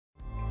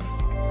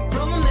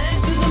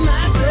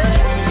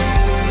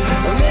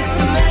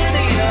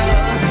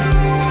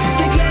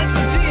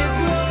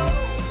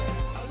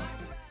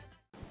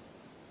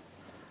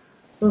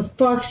For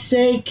fuck's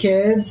sake,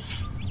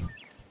 kids.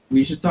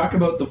 We should talk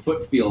about the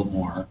foot field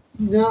more.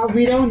 No,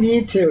 we don't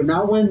need to.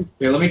 Not when...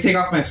 Wait, let me take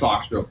off my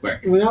socks real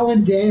quick. Not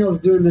when Daniel's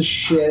doing this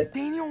shit.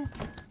 Daniel,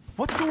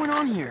 what's going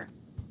on here?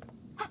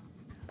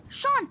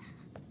 Sean!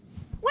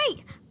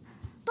 Wait!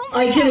 Don't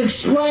I can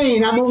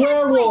explain. I'm a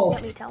werewolf.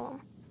 Let me tell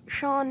him.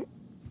 Sean,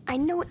 I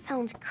know it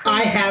sounds crazy.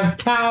 I have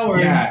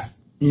powers.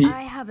 Yeah.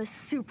 I have a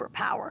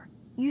superpower.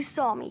 You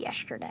saw me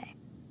yesterday.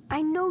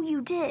 I know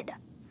you did.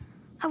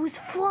 I was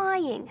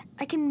flying.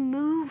 I can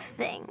move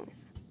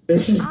things.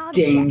 This is Objects.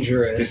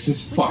 dangerous. This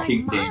is With my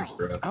fucking mind.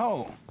 dangerous.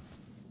 Oh,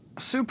 a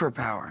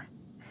superpower.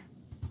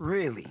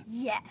 Really?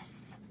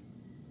 Yes.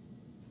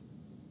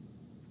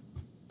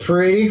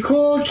 Pretty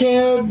cool,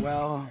 kids.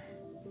 Well,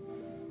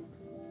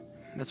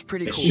 that's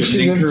pretty It cool. You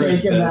shouldn't shouldn't have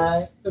encourage taken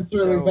this. that. That's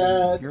really So,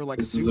 bad. You're like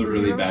This is a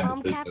really bad I'm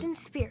decision. Captain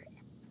Spirit.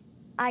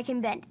 I can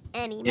bend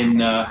any In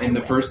matter to in my the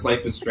will. first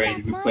Life is Strange,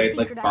 That's we my played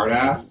like secret hard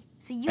identity. ass,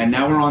 So you and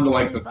now can't we're on to tell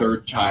like the anybody.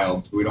 third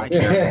child, so we don't Yeah,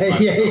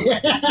 care. yeah,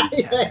 much.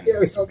 yeah.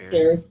 We don't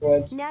care,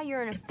 Switch. Now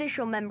you're an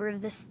official member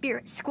of the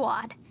Spirit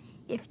Squad.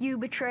 If you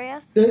betray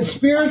us, The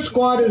Spirit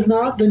Squad is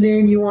not the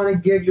name you want to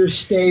give your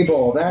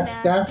stable. That's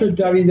a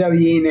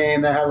WWE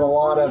name that has a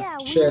lot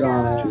of shit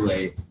on Too it.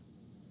 late.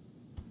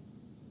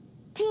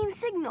 Team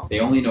Signal. They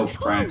only know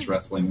France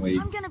wrestling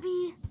leagues. I'm gonna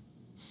be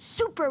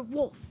Super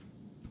Wolf.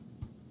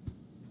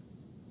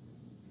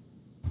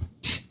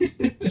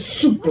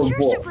 Super What's your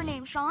Wolf. super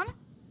name, Sean?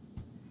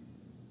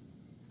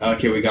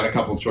 Okay, we got a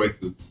couple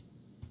choices.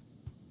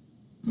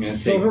 I'm gonna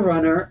say Silver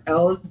Runner,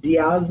 El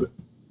Diaz,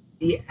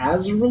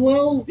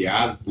 Diazrelo?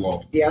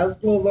 Diazblo.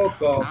 Diazblo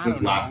Loco. That's I his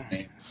don't know. last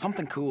name.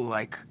 Something cool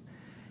like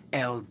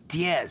El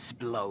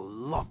Diezblo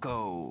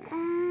Loco.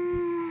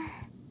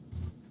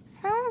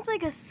 Sounds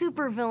like a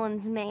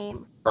supervillain's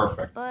name,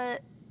 Perfect.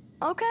 but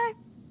okay.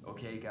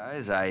 Okay,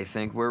 guys, I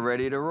think we're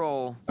ready to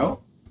roll. Oh,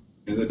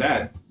 here's a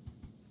dad.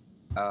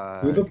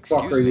 Who the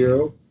Excuse fuck are me.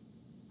 you?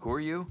 Who are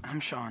you? I'm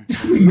Sean.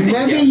 You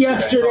met me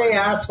yesterday,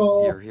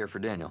 asshole. You're here for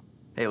Daniel.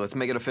 Hey, let's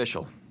make it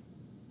official.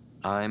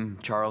 I'm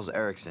Charles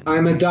Erickson.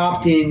 I'm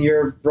adopting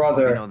your We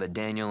brother. know that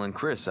Daniel and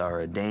Chris are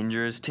a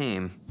dangerous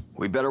team.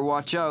 We better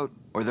watch out,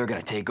 or they're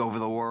gonna take over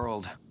the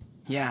world.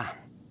 Yeah,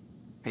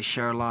 they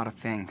share a lot of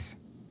things.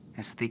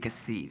 As thick as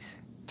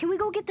thieves. Can we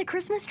go get the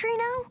Christmas tree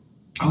now?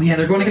 Oh yeah,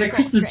 they're going to get a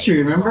Christmas tree,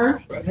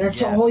 remember?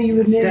 That's Yes, all you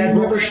yes, admit. Dad, You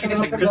we're never gonna shut get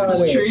up the about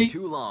Christmas it. tree.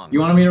 Too long. You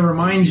wanted me to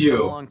remind Come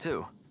you. along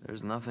too.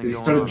 There's nothing They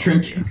going started on.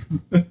 drinking.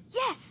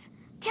 Yes!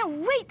 Can't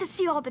wait to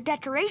see all the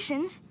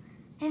decorations.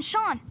 And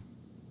Sean,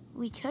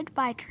 we could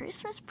buy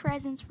Christmas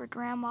presents for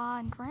Grandma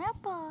and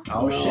Grandpa.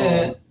 Oh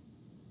shit.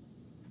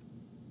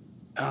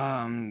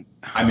 I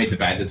I made the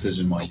bad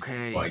decision while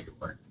Okay. you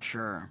weren't.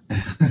 Sure.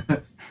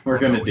 We're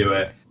gonna do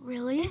it.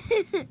 Really?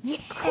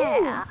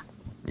 Yeah.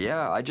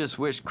 Yeah, I just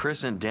wish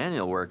Chris and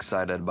Daniel were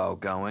excited about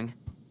going.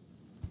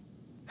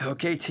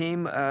 Okay,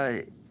 team,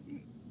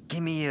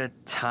 give me a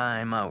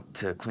time out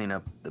to clean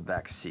up the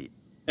back seat.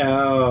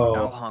 I'll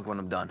Oh. honk when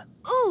I'm done.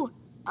 Ooh,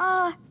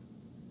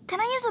 can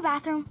I use the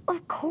bathroom?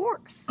 Of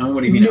course. Oh,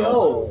 what do you mean?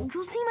 No.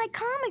 You'll see my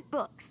comic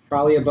books.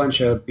 Probably a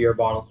bunch of beer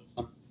bottles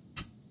or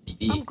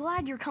something. I'm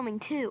glad you're coming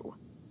too.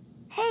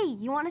 Hey,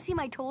 you want to see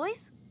my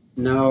toys?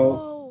 No.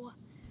 Oh,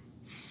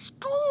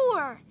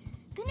 score!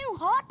 The new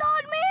hot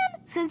dog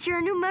man? Since you're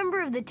a new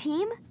member of the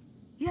team,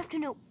 you have to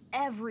know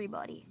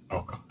everybody.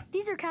 Oh god.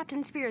 These are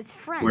Captain Spirit's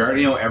friends. We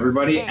already know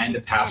everybody And and the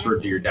his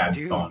password to your enemies. dad's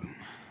Dude. phone.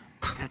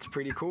 That's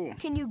pretty cool.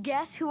 Can you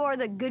guess who are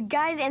the good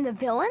guys and the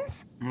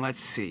villains? Let's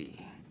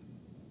see.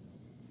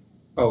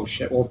 Oh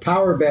shit. Well,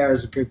 Power Bear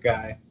is a good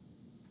guy.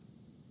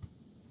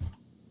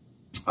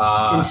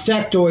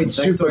 Insectoid's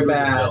Insectoid super was a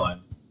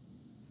bad.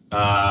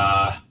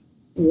 villain.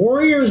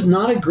 Warrior's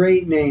not a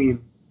great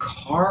name.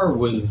 Carr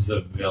was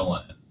a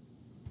villain.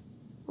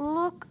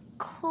 Look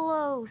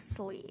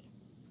closely.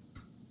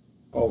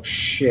 Oh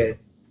shit.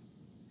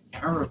 I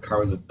can't remember if Carr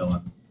was a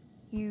villain.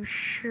 You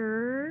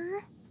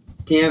sure?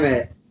 Damn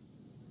it.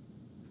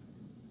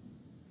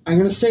 I'm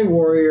gonna say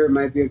Warrior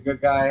might be a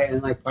good guy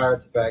and like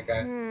Pirate's a bad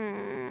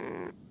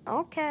guy.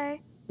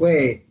 Okay.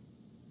 Wait.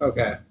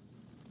 Okay.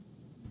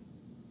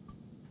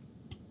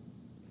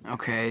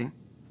 Okay.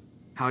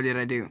 How did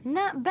I do?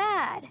 Not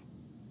bad.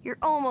 You're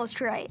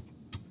almost right.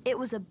 It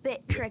was a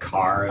bit tricky.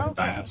 Carr and the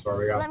Okay, dinosaur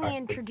we got let me back.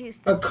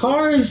 introduce A the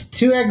car is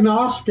too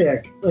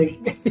agnostic.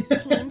 Like This is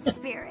Team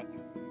Spirit.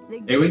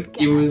 The It was, good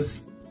it was.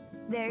 guys.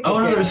 There's Oh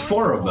no, there's Force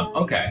 4 of them. Boy,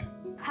 Okay,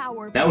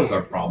 Power that was Bear,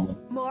 our problem.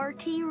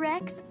 Marty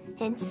Rex,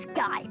 and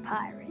Sky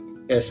Pirate.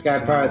 yeah, Sky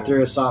So, Pirate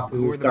threw us off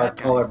who with are his the dark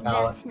bad color guys?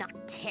 palette. That's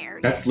not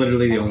Terry. That's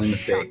literally the And only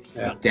Shark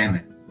mistake. Stinker. Damn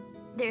it.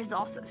 There's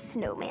also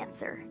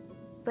Snowmancer,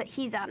 but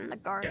he's out in the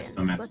garden.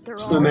 Snowman- But they're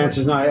all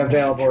Snowmancer's not looking for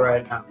available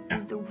right Mantroid, now.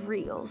 Who's the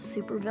real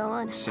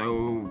supervillain?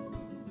 So,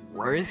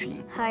 where is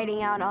he?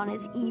 Hiding out on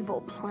his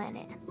evil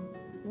planet,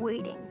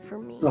 waiting for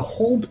me. The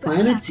whole But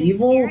planet's Captain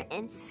evil? Spirit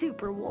and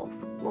Super Wolf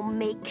will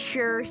make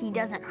sure he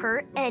doesn't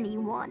hurt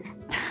anyone.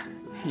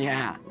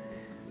 Yeah.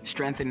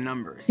 Strength in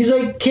numbers. He's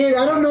like, kid,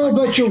 I don't Sounds know like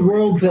about your Mantroid's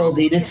world in trouble.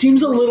 building. It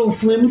seems a little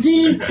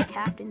flimsy. What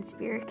Captain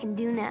Spirit can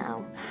do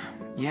now.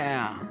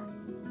 Yeah.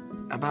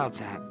 about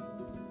that.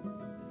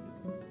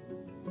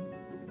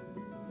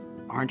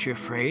 Aren't you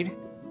afraid?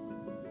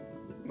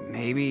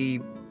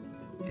 Maybe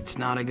it's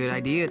not a good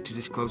idea to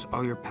disclose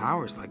all your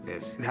powers like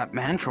this. That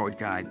Mantroid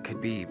guy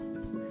could be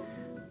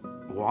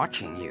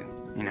watching you,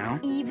 you know?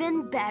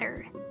 Even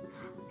better.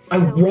 I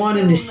want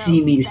him to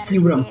see me, to see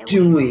what I'm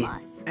doing.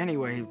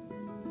 Anyway,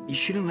 you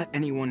shouldn't let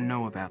anyone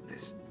know about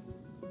this.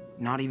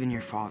 Not even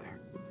your father.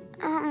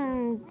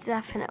 I'm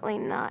definitely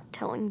not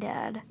telling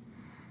Dad.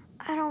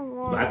 I don't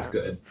want That's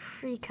good.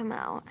 freak him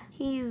out.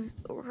 He's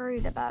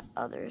worried about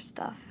other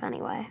stuff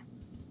anyway.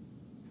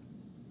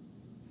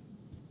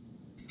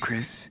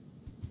 Chris,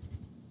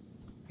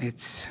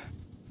 it's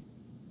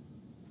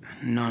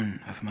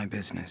none of my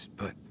business,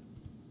 but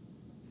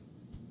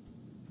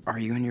are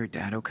you and your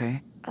dad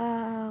okay?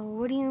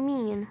 What do you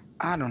mean?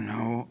 I don't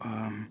know,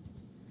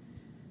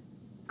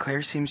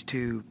 Claire seems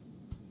to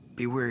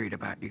be worried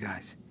about you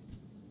guys.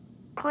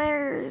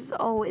 Claire's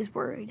always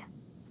worried.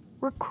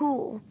 We're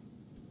cool.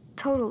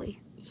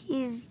 Totally.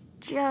 He's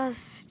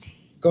just...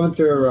 Going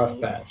through a rough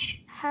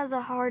patch. Has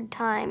a hard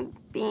time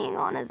being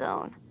on his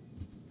own.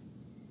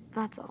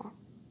 That's all.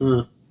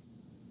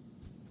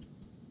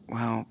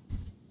 Well,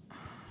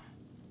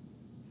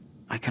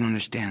 I can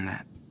understand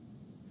that.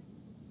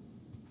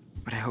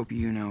 But I hope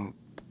you know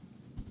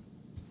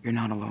you're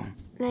not alone.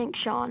 Thanks,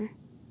 Sean.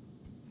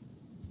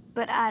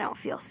 But I don't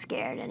feel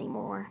scared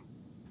anymore.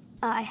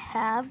 I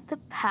have the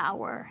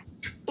power.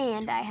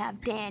 And I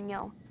have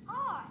Daniel.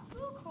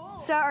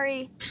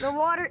 Sorry, the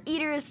water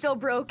eater is still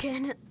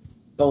broken.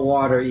 The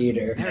water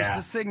eater. There's the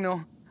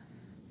signal.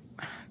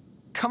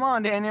 Come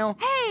on, Daniel.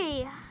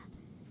 Hey!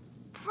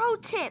 Pro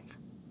tip.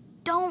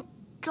 Don't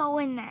go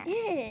in there.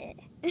 Yeah.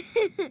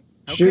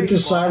 Shoot the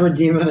squad. cyber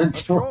demon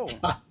Let's until roll.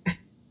 it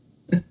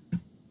dies.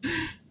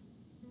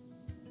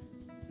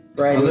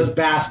 Right, it was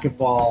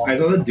basketball. I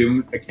saw the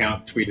Doom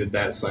account tweeted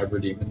that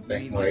Cyber Demon You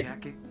thing need my like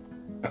jacket?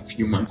 a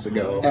few months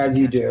ago. As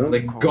you do. I was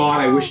like,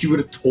 God, I wish you would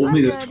have told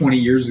me this 20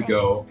 years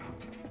ago.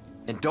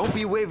 And don't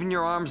be waving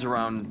your arms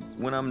around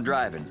when I'm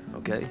driving,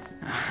 okay?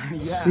 Yeah.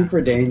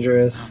 Super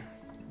dangerous.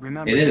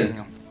 Remember, It Daniel.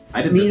 is.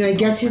 I mean, I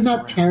guess he's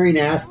not tearing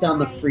ass down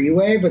the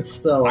freeway, but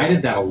still. I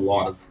did that a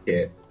lot as a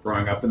kid,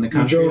 growing up in the You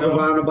country. drove though.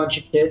 around a bunch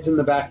of kids in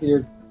the back of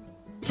your...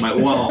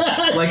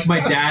 Like my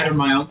dad or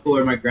my uncle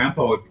or my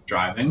grandpa would be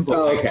driving. But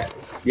Oh, like, okay.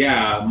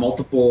 yeah,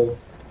 multiple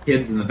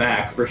kids in the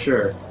back for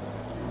sure.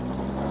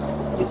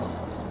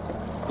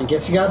 I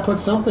guess you gotta put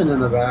something in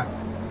the back.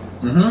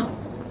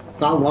 Mm-hmm.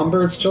 Not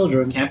lumber, it's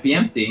children. Can't be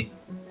empty.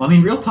 Well, I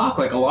mean, real talk.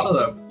 Like a lot of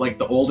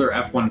the older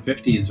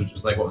F-150s, which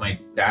was like what my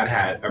dad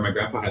had or my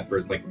grandpa had for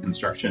his like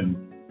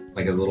construction,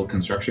 like his little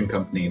construction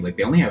company. Like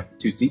they only have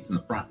 2 seats in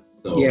the front.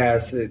 So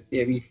Yes,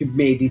 you could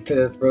maybe fit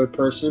a road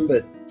person,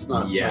 but it's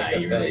not yeah, like a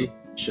you thing. really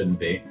shouldn't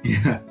be.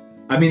 Yeah,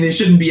 I mean they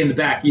shouldn't be in the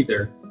back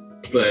either.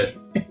 But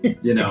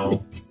you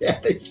know, Yeah,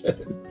 they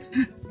shouldn't.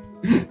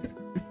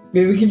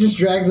 Maybe we can just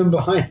drag them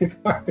behind the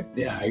car.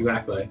 yeah,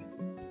 exactly.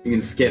 You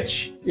can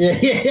sketch.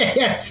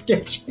 Yeah,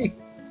 sketchy.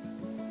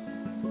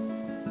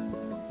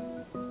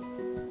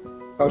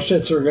 Oh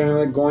shit, so we're gonna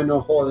like go into a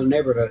whole other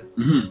neighborhood.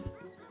 Mm-hmm.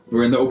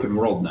 We're in the open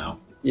world now.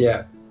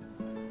 Yeah.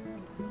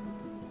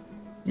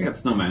 You got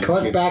snowman.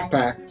 Collect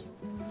backpacks.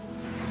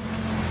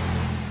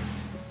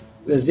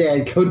 Yeah,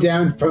 go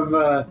down from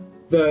the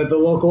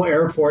local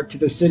airport to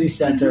the city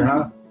center,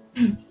 huh?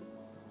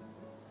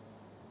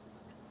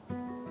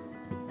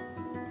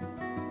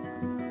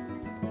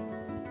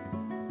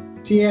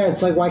 So yeah,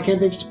 it's like, why can't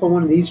they just put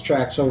one of these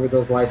tracks over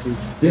those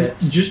license This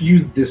bits? just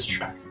use this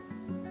track.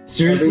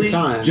 Seriously, Every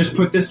time. just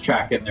put this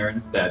track in there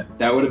instead.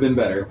 That would have been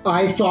better.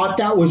 I thought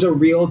that was a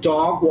real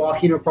dog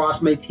walking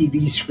across my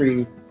TV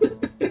screen.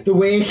 The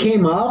way it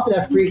came up,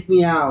 that freaked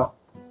me out.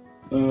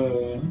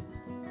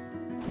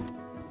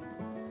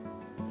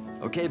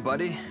 Okay,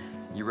 buddy.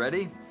 You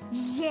ready?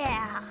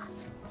 Yeah.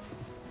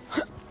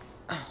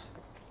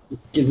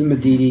 Gives him a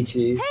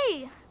DDT.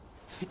 Hey!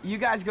 You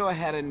guys go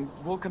ahead and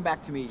we'll come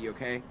back to meet you,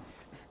 okay?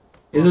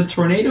 Is a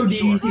tornado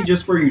Sure. DDT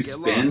just where you Get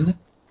spin? lost.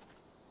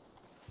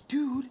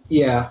 Dude,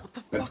 Yeah, what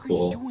the That's fuck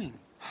cool. are you doing?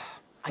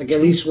 I like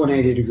at least can't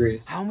believe 180 it.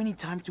 degrees. How many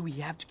times do we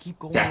have to keep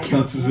going? That over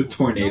counts the as a rules? Don't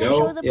show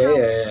tornado? the Yeah, power.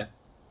 yeah, yeah.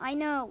 I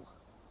know.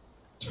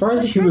 As far as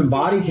the Chris human thinks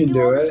body he can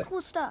do all this it.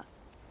 cool stuff.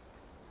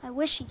 I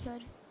wish he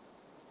could.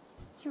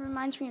 He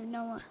reminds me of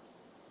Noah.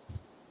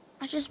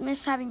 I just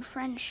miss having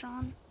friends,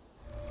 Sean.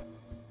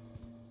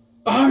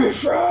 I'm your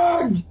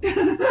friend!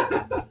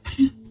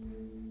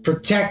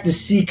 Protect the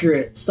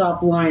secret.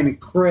 Stop lying to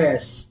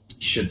Chris. You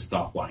should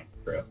stop lying,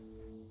 Chris.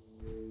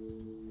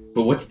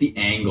 But what's the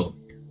angle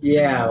here?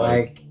 Yeah,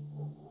 like...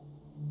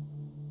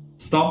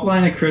 Stop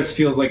lying to Chris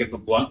feels like it's a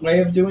blunt way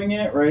of doing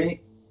it,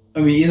 right? I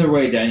mean, either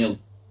way,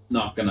 Daniel's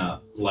not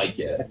gonna like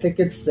I it. think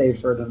it's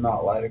safer to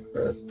not lie to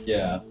Chris.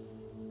 Yeah.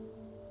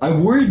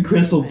 I'm worried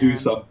Chris will do Man.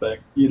 something.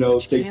 You know,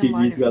 But you can't thinking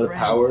lie he's to got a friends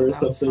power or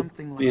about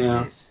something. like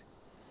Yeah. this.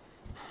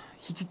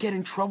 He could get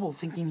in trouble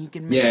thinking he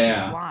can make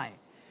Yeah. shit fly.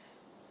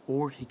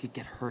 Or he could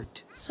get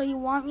hurt. So you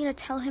want me to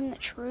tell him the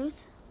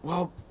truth?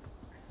 Well,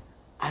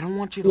 I don't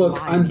want you to Look,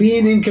 lie I'm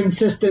being anymore.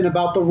 inconsistent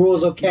about the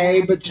rules,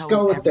 okay? But just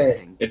go with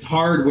it. It's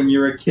hard when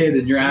you're a kid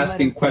and you're Don't let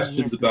asking him think he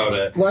questions has about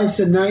magic. it. Life's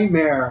a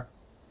nightmare.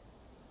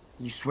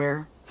 You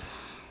swear?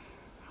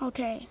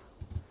 Okay.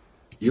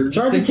 You're It's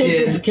just hard a to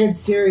take this kid. kid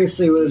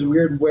seriously with his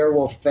weird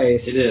werewolf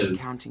face. It is.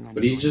 Counting on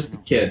But you he's just a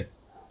right kid.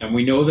 And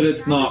we know that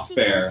it's Can I go not see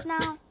fair. Chris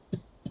now?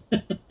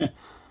 now.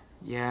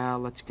 Yeah,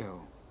 let's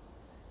go.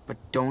 But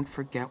don't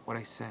forget what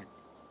I said.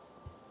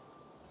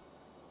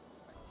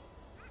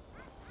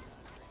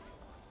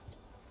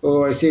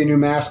 Oh, I see a new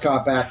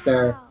mascot back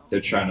there.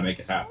 They're trying to make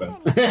it happen.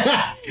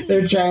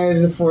 They're trying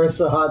to force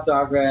the hot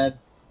dog man.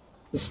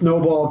 The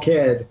snowball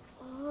kid.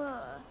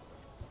 Ugh.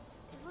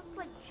 They look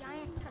like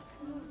giant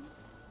cocoons.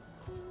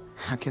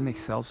 How can they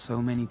sell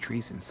so many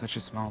trees in such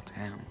a small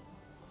town?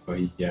 Oh,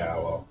 yeah,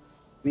 well.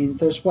 I mean,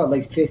 there's what,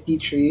 like 50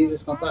 trees?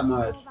 It's not that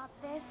much. About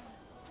this?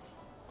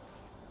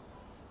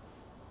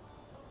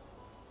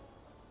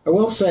 I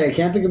will say, I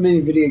can't think of many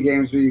video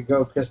games where you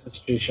go Christmas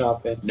tree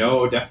shopping.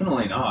 No,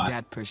 definitely not.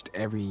 Dad pushed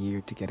every year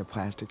to get a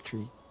plastic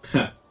tree,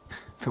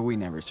 but we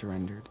never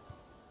surrendered.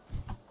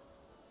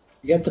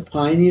 You get the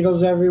pine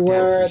needles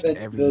everywhere. Dad pushed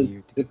every The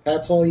year to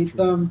pets all eat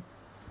them.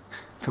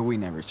 But we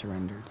never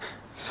surrendered.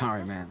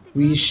 Sorry, man.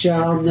 We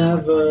shall Every time I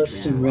never find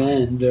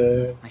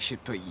surrender. I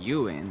should put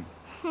you in.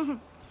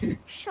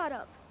 Shut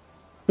up.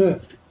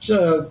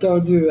 Shut up,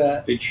 don't do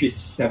that. Big tree,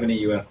 $70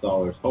 US.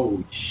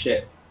 Holy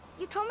shit.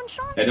 You coming,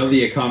 Sean? I know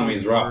the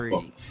economy's Don't rough, worry.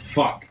 but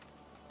fuck.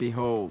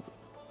 Behold,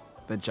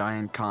 the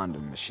giant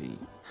condom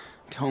machine.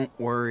 Don't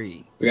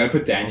worry. We gotta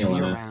put I'll Daniel be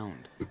in it.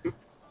 around.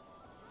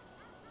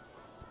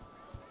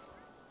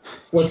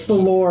 What's the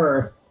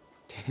lore?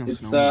 Daniel's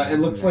It's no it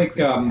looks like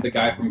the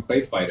guy from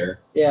Clay Fighter.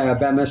 Yeah,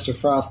 about Mr.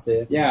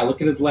 Frosty. Yeah,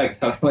 look at his legs.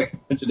 How they're like a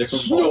bunch of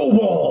different balls.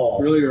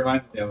 Snowball! Really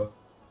reminds me of him.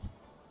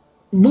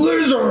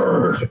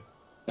 Blizzard!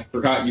 I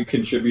forgot you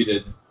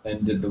contributed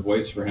and did the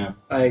voice for him.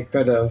 I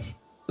could have.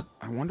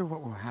 I wonder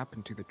what will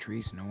happen to the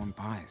trees no one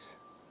buys.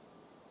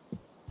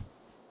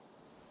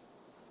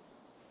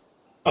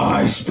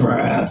 Ice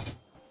breath.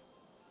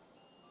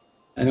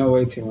 I know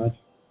way too much.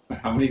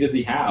 How many does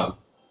he have?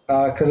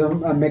 Because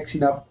I'm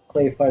mixing up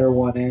Clay Fighter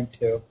 1 and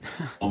 2.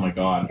 Oh my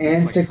god.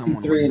 And It's like someone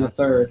 63 and a went nuts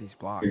over third. these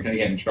blocks. You're gonna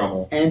get in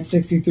trouble. And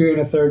 63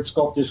 and a third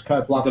Sculptor's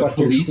Cut The Blockbuster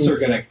police are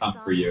exclusive. gonna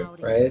come for you.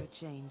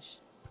 Right?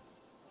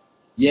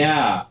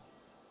 Yeah.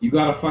 You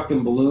got a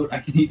fucking balloon? I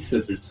can eat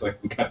scissors so I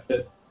can cut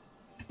this.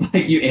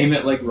 Like you aim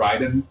it like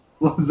Raiden's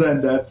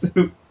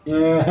Zandatsu.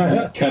 Yeah.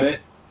 Just cut it.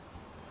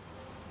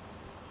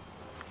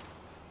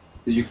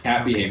 Is your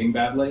cat behaving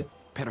badly?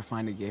 Better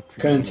find a gift for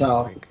Couldn't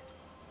Daniel tell. quick.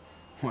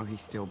 Well,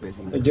 he's still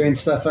busy. They're doing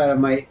stuff out of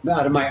my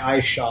eye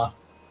shot.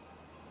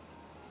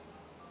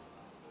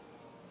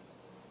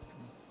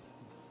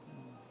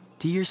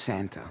 Dear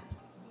Santa,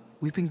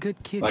 we've been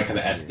good kids. Like how the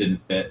this S year.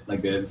 didn't fit.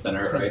 Like they didn't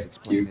center it Please right.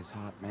 explain You, this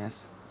hot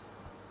mess.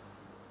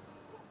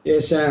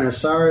 Dear Santa,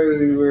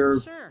 sorry we were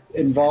Sure.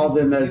 involved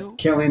in the You?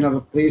 killing of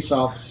a police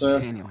officer.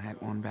 Daniel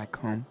had one back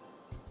home.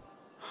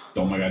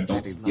 oh my god, don't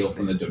Daddy steal loved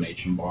from the this.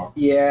 donation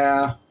box.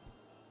 Yeah,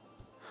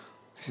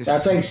 This is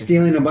that's so like different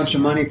stealing a from bunch of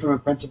school. money from a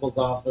principal's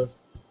office.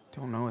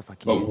 Don't know if I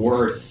can. But get used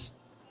worse.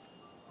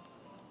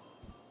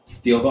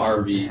 Steal the to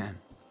it. RV. Man,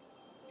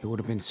 it would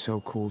have been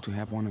so cool to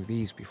have one of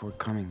these before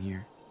coming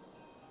here.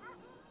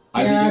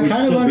 I think it Yeah, would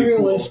kind of still be cool.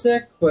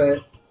 unrealistic,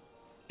 but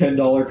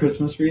 $10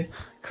 Christmas wreath?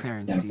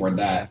 Clarence Can't Steve afford would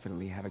that.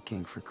 definitely have a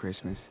kink for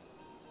Christmas.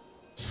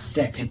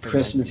 sexy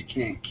Christmas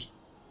kink.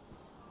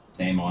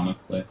 Same,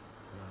 honestly.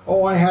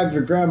 Oh, I have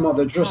your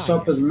grandmother dressed Hi,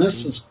 up as everybody.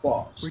 Mrs.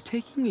 Claus. We're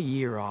taking a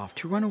year off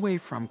to run away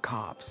from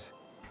cops.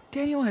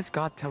 Daniel has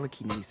got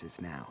telekinesis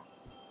now.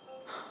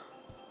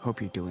 Hope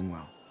you're doing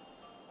well.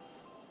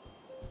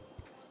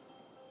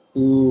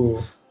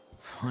 Ooh,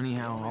 Funny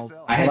how all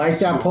I I had like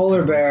that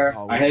polar bear.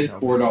 I had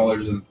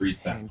 $4.03.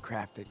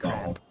 handcrafted So,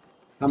 crap.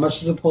 How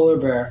much is a polar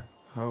bear?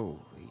 Holy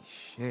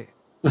shit.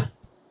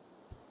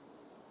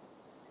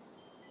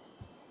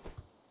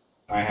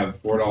 I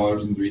have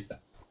 $4.03.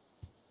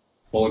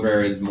 Polar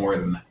bear is more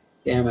than that.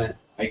 Damn it.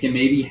 I can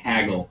maybe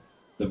haggle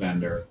the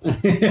vendor.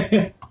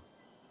 Can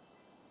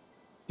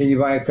you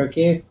buy a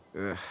cookie?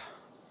 Ugh.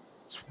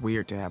 It's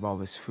weird to have all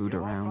this food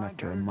around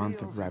after a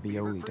month of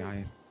ravioli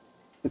diet.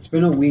 It's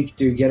been a week,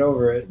 dude. Get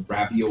over it.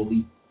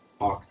 Ravioli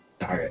box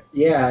diet.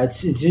 Yeah,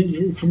 it's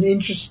an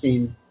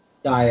interesting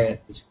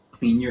diet. Just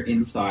clean your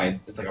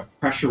insides. It's like a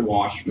pressure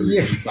wash for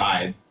Yeah. your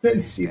insides. I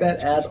see that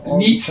ad all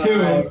Me the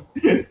time.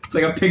 too. It's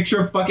like a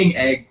picture of fucking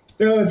egg.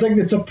 No, it's like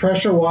it's a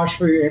pressure wash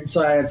for your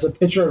inside. It's a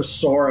picture of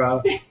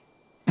Sora.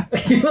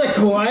 You're like,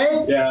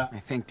 what? Yeah. I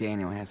think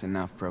Daniel has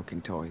enough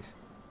broken toys.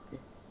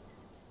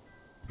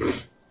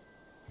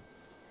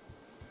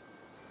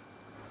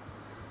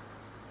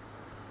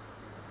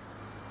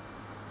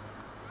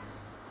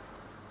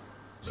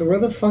 So where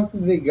the fuck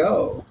did they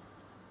go?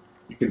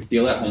 You can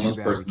steal that homeless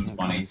Too bad we person's can't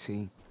come money. and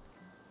see.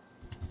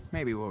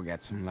 Maybe we'll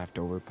get some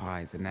leftover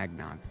pies and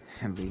eggnog,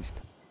 at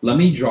least. Let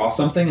me draw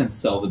something and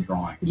sell the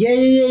drawing.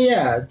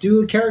 Yeah.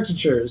 Do the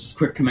caricatures.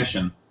 Quick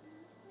commission.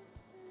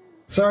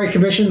 Sorry,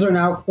 commissions are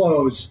now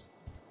closed.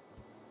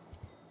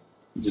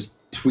 Just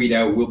tweet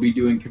out, we'll be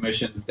doing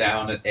commissions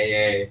down at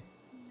AA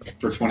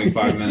for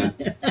 25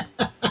 minutes.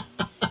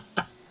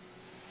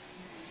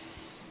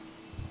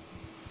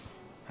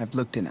 I've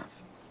looked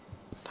enough.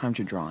 Time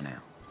to draw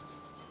now.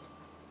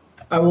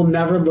 I will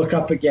never look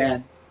up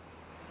again.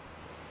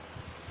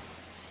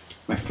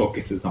 My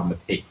focus is on the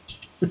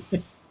page.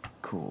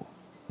 Cool.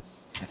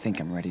 I think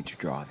I'm ready to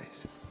draw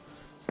this.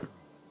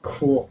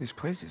 Cool. This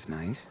place is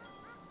nice.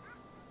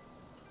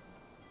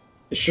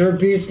 It sure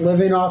beats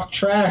living off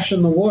trash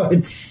in the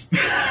woods.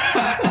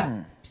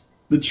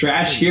 The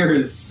trash here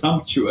is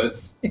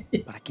sumptuous. But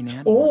I can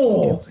add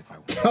more details if I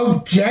want. How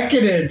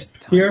decadent!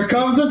 Here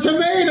comes a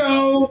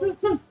tomato!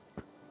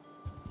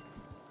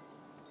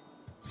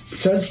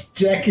 Such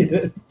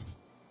decadence.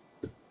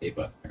 Hey,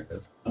 button. There it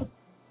is. Oh,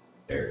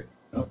 there it is.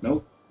 Oh,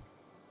 nope.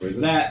 Where's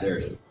that? There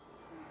it is.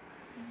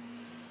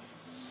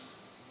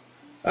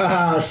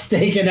 Ah,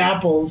 steak and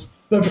apples.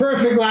 The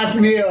perfect last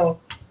meal.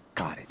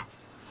 Got it.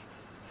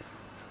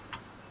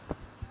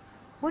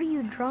 What are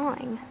you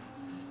drawing?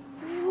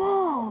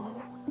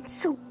 Whoa, it's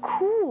so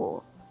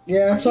cool.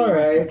 Yeah, it's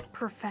alright.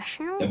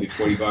 Professional? That'd be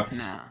 $40.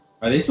 Nah.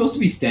 Are they supposed to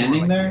be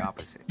standing More like there? the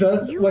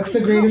opposite. What's the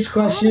greatest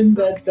question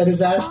that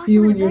is asked to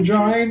you when you're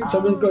drawing?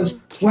 Someone goes,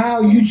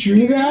 wow, you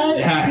drew that?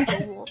 Yeah,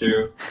 it's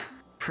true.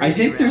 I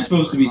think they're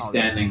supposed to be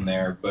standing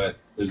there, but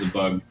there's a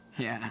bug.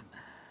 Yeah.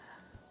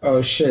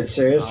 Oh shit,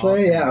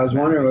 seriously? Yeah, I was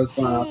wondering what's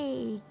going on.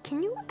 Hey,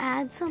 can you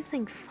add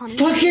something funny?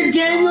 Fucking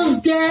Daniel's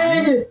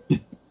dead!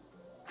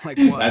 Like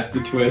what? That's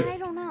the I twist.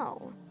 don't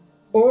know.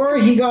 Or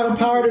he got a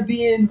power to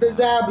be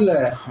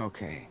invisible.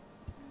 Okay.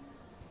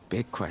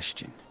 Big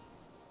question.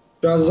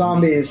 Draw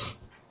zombies.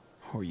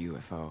 Or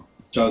UFO.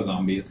 Draw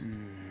zombies.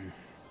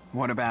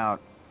 What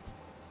about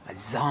a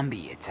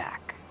zombie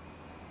attack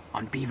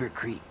on Beaver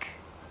Creek?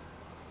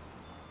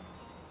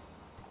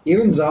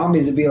 Even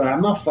zombies would be like,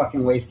 I'm not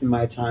fucking wasting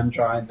my time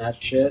drawing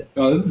that shit.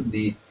 Oh, this is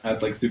neat.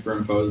 That's like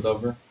superimposed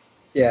over.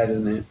 Yeah,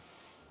 isn't it?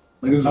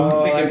 Like this one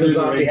sticking like through the the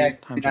zombie ring.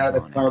 head coming out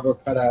of the cardboard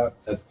cutout.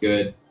 That's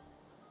good.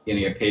 You're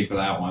gonna get paid for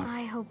that one.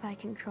 I hope I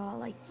can draw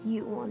like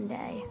you one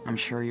day. I'm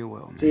sure you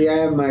will. Man. See, I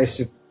have my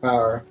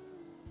superpower.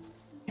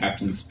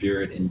 Captain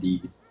Spirit,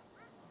 indeed.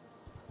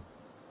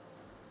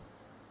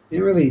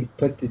 Didn't really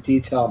put the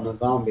detail on the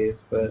zombies,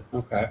 but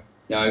okay.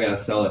 Yeah, I gotta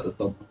sell it to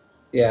someone.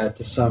 Yeah,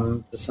 to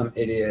some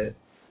idiot.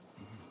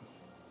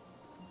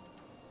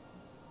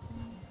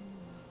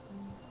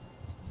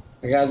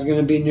 The guy's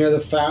gonna be near the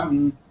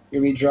fountain.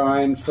 You're gonna be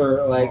drawing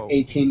for like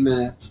 18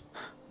 minutes.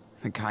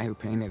 The guy who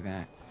painted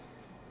that,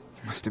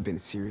 he must have been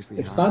seriously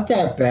It's hot. not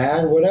that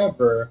bad.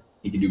 Whatever.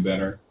 He could do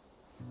better.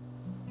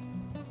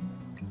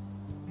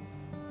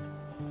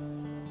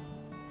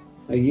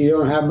 Like, you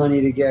don't have money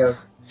to give.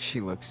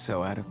 She looks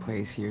so out of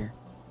place here.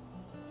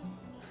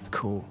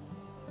 Cool.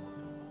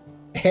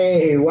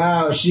 Hey,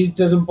 wow, she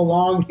doesn't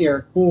belong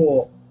here.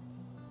 Cool.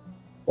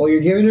 Well, you're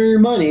giving her your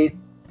money.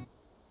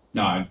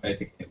 No, I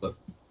think hey,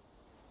 listen.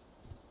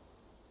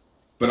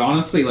 But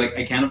honestly, like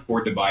I can't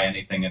afford to buy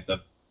anything at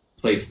the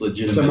place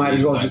legitimately, So might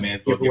as well I just may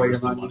as well give give away her your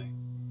some money. money.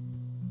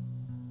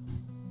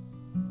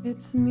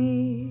 It's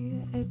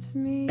me.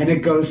 And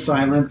it goes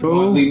silent. Come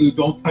on, Lilu,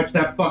 don't touch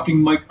that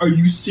fucking mic. Are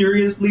you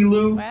serious,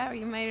 Lilu? Wow,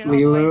 you made it all the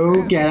way Lilu,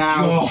 through. get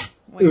out.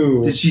 Oh,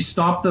 Ooh. did she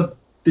stop the?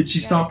 Did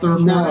she stop the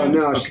recording?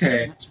 No,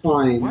 Okay. it's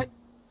fine. What?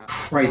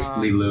 Christ,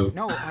 Lilu.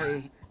 No,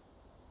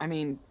 I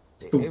mean,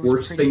 The it was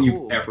worst pretty thing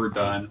cool. you've ever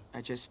done.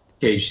 I just,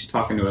 Okay, she's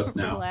talking to us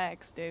now.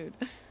 Relax, dude.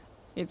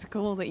 It's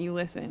cool that you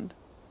listened.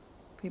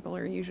 People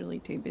are usually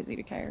too busy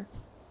to care.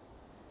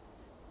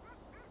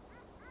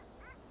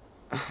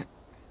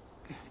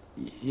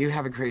 you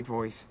have a great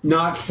voice.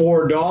 Not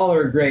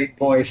 $4 great You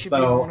voice, should be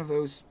on one though. of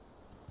those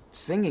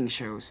singing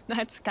shows.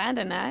 That's kind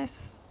of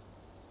nice.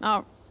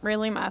 Not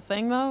really my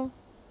thing, though.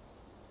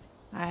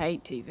 I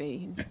hate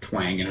TV. A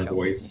twang in her Show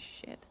voice. this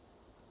shit.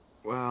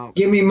 Well,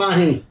 Give me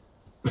money.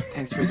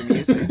 thanks for the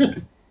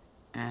music.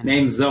 And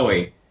Name's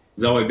Zoe.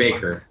 Zoe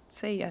Baker.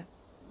 See ya.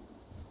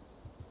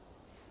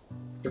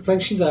 It's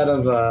like she's out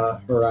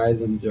of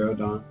Horizon Zero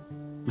Dawn.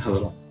 A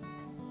little.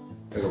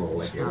 Like a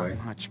little it's lick away.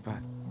 not much, but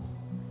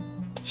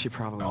she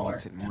probably Dollar.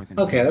 needs it more than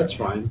Okay, that's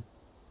fine.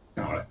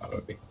 Not what I thought it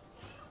would be.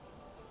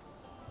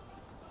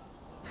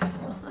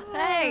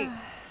 Hey!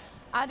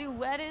 I do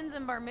weddings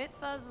and bar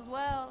mitzvahs as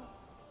well.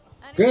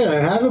 Good, I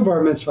have a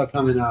bar mitzvah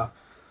coming up.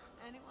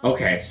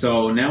 Okay,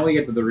 so now we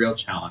get to the real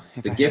challenge.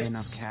 If The I had enough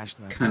gifts cash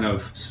left, kind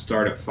of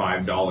start at I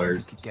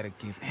 $5. could get a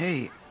gift.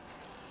 Hey,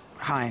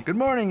 hi. Good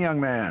morning, young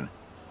man.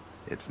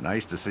 It's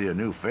nice to see a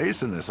new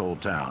face in this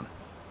old town.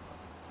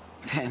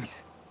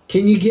 Thanks.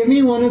 Can you give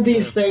me one of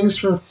these It's a things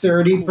for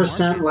super cool 30%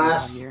 market around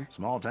less? here.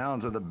 Small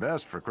towns are the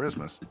best for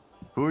Christmas.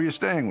 Who are you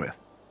staying with?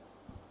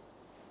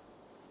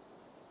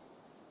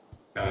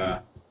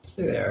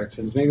 Say the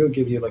Ericksons. Maybe I'll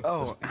give you like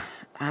Oh,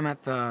 I'm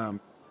at the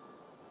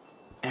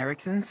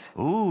Ericksons.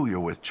 Ooh, you're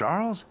with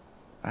Charles?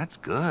 That's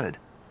good.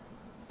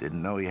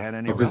 Didn't know he had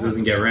any Hope this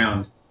doesn't get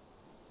around.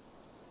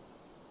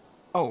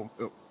 Oh,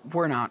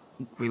 we're not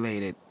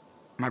related.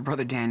 My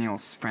brother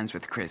Daniel's friends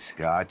with Chris.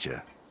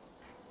 Gotcha.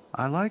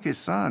 I like his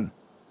son.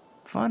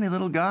 Funny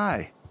little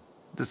guy.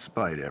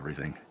 despite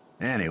everything.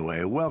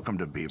 Anyway, welcome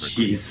to Beaver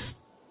Creek. Jeez.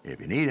 If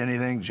you need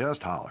anything,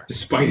 just holler.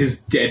 Despite his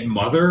dead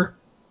mother?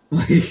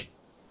 Like...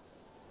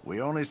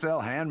 We only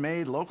sell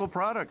handmade local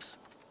products.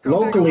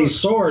 Locally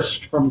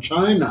sourced from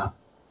China.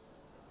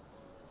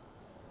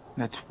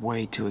 That's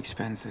way too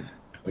expensive.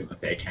 I was gonna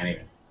say I can't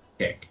even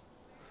pick.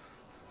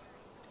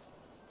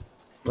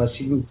 Unless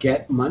you can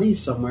get money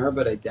somewhere,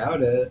 but I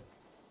doubt it.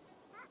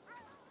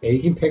 Yeah,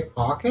 you can pick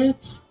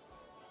pockets?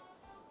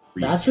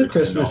 That's a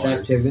Christmas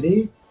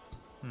activity.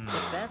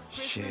 Best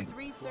Shit. Christmas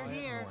wreaths are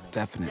here.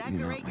 Definitely not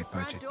Decorate my your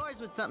front budget. doors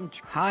with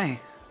something Hi.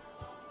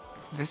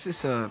 This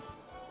is a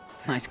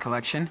nice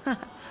collection.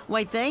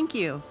 Why, thank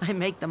you. I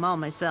make them all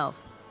myself.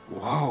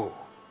 Whoa.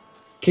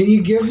 Can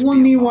you give Must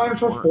me be a lot one of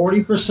for work.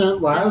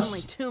 40% less?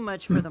 Definitely too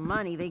much for the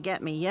money they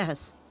get me,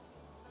 yes.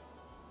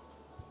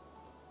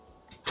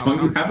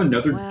 Don't you have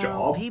another Well,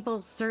 job?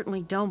 people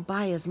certainly don't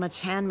buy as much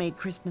handmade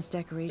Christmas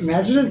decorations.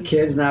 Imagine as if they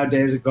kids used to.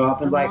 nowadays would go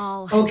up and The like,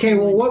 mall has okay,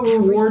 well, what ruined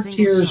every reward single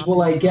tiers shop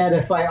will in I town. get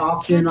if I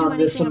opt Can't in do on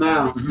this anything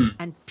about amount? it,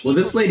 and Well,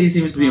 this people lady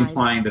seem seems to be surprised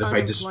implying that if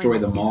I destroy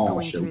the unemployment is mall,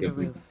 going she'll through the give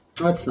me... roof.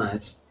 That's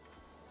nice.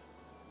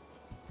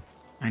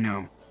 I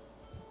know.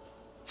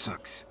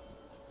 Sucks.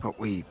 But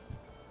we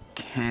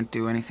can't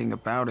do anything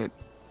about it.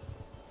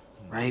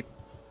 Right?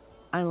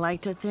 I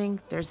like to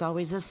think there's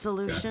always a I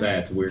solution. was gonna say,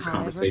 it's a weird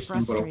however conversation, but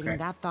frustrating okay.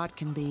 that thought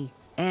can be.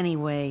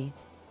 Anyway,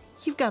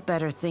 you've got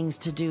better things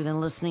to do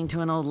than listening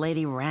to an old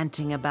lady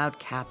ranting about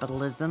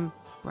capitalism,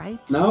 right?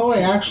 No, I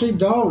actually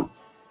don't.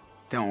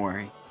 Don't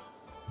worry.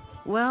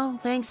 Well,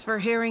 thanks for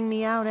hearing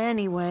me out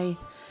anyway.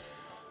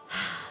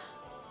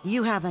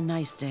 You have a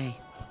nice day.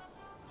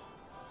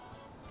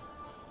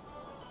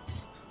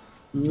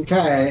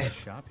 Okay.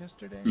 Shop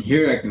yesterday? And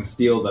here I can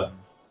steal the...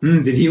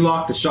 did he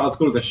lock the shop? Let's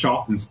go to the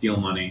shop and steal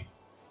money.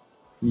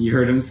 You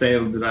heard him say,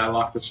 did I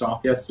lock the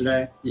shop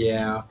yesterday?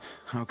 Yeah.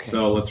 Okay.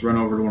 So let's run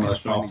over to one of the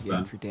Better find a shops game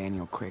then. for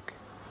Daniel quick.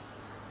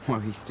 While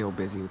he's still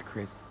busy with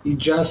Chris. You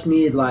just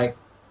need like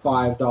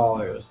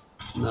 $5.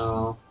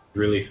 No.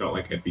 Really felt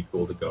like it'd be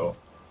cool to go.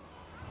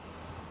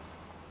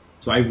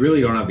 So I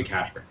really don't have the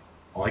cash right now.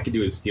 All I can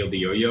do is steal the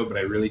yo-yo, but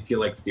I really feel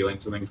like stealing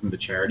something from the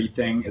charity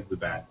thing is the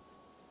bad.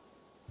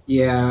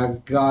 Yeah,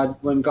 God,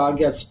 when God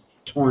gets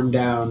torn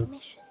down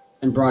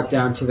and brought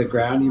down to the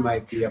ground, he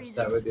might be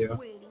upset with you.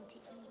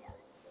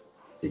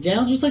 Did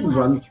Daniel just like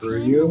run through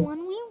The you?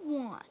 one we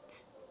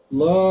want.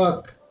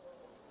 Look.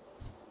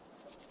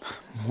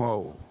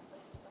 Whoa.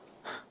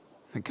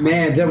 The guy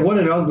Man, what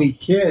an ugly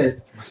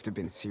kid. must have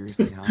been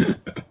seriously high.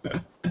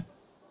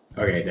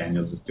 Okay,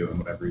 Daniel's just doing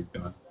whatever he's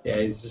doing. Yeah,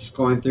 he's just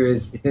going through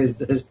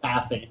his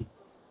pathing.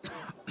 Yeah,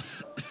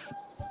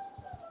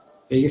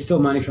 you can steal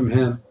money from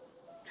him.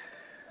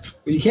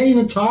 But you can't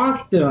even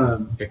talk to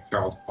him. Pick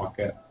Charles'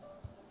 pocket.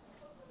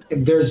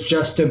 If there's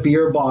just a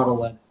beer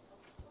bottle in it.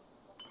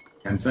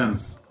 10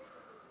 cents.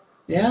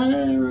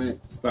 Yeah,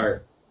 right.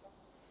 Start.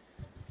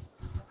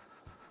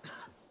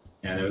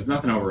 Yeah, there was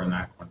nothing over in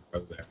that corner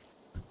over there.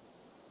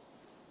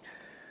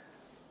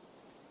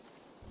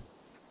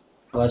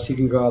 Unless you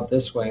can go out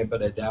this way,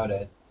 but I doubt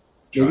it.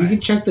 Try. Maybe you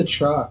can check the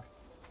truck.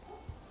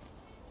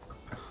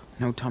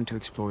 No time to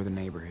explore the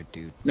neighborhood,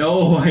 dude.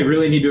 No, I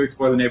really need to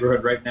explore the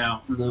neighborhood right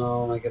now.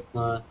 No, I guess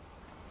not.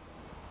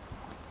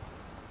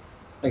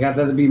 Like, I'd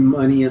rather be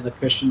money in the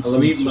cushion Let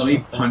me seats or let me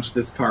something. punch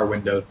this car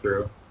window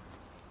through.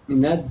 I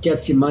mean, that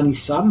gets you money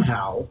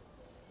somehow.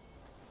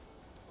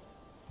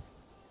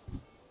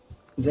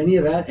 Is any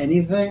of that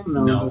anything?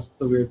 No, No. that's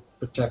the weird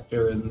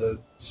protector in the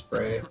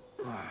spray.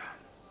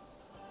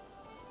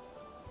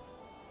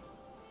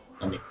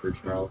 Let me through,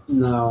 Charles.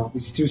 No,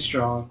 he's too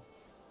strong.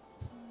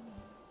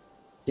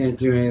 Can't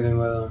do anything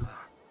with him.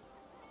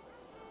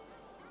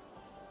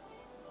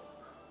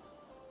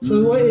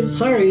 So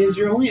sorry, is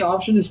your only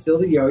option is still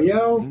the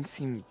yo-yo? Things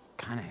seem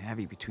kind of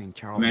heavy between I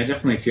Charles mean, I and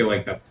definitely Chris, feel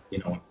like that's,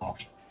 an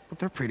option. but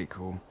they're pretty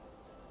cool.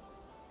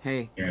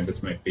 Hey, Here,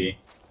 this might be.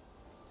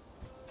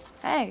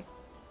 Hey.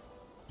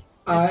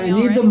 I me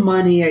need the already?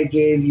 money I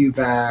gave you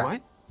back.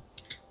 what?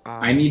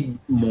 I need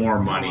more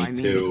money, I mean-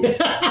 too.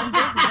 I'm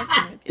just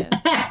messing with you.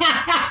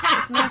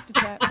 It's nice to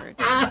chat for a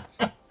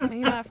change.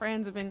 Me and my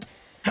friends have been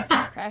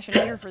crashing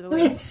here for the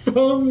week. That's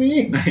so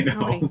mean. I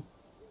Nobody know.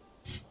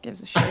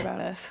 gives a shit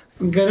about us.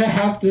 I'm gonna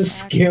have to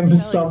skim tell you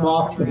some about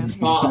off the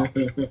around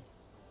here. top.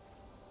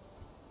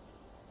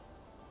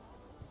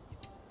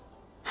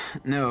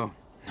 No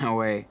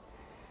way.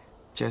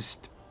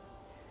 Just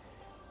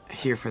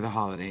here for the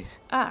holidays.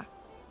 Ah.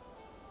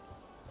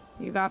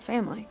 You got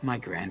family. My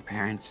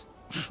grandparents.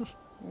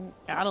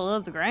 Gotta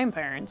love the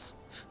grandparents.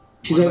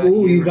 She's What like, about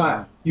 "Ooh, you?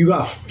 you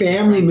got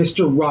family,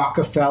 Mr.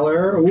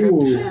 Rockefeller.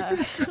 Ooh,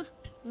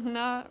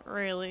 Not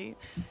really.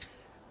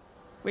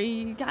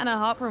 We kind of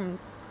hop from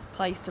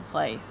place to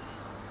place,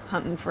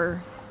 hunting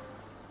for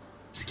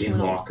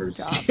Skinwalkers.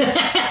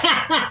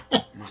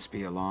 jobs. Must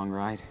be a long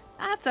ride.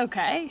 That's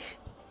okay.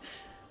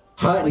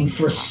 hunting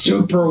for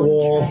super On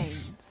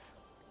wolves." trains.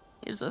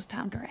 Gives us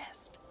time to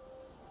rest.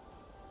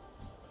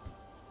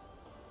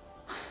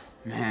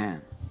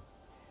 Man,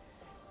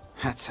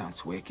 that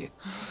sounds wicked.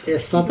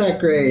 It's not that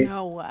great.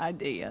 No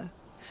idea.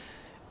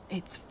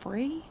 It's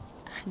free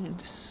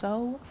and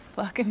so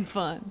fucking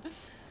fun.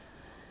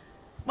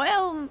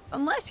 Well,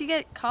 unless you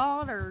get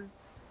caught or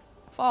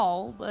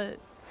fall, but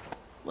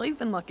we've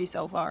been lucky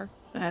so far.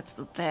 That's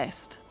the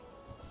best.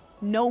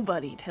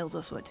 Nobody tells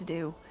us what to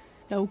do.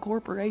 No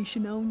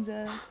corporation owns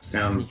us.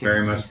 Sounds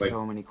very much like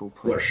so many cool what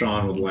places.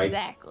 Sean would like.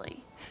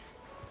 Exactly.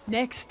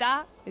 Next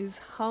stop is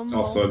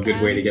Humboldt. Also a good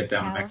way to get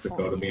down County,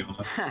 Mexico, to be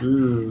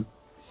California.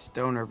 honest.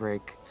 Stoner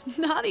break.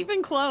 Not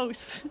even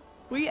close.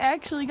 We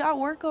actually got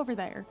work over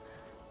there.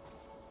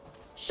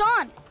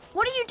 Sean,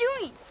 what are you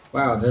doing?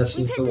 Wow, this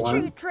We've is hit the the tree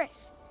one. with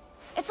Triss.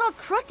 It's all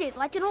crooked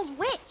like an old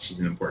witch. She's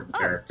an important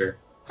character.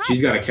 Hi.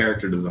 She's got a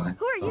character design.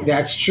 Who are you?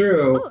 That's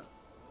true. Ooh,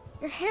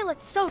 your hair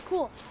looks so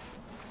cool.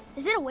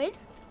 Is it a wig?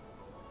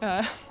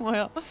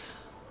 Well,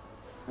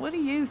 what do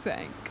you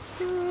think?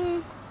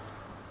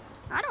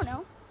 I don't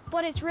know,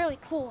 but it's really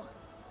cool.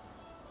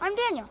 I'm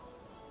Daniel.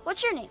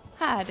 What's your name?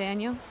 Hi,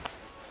 Daniel.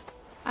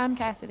 I'm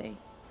Cassidy.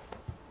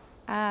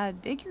 I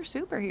dig your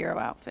superhero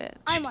outfit.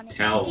 I'm on a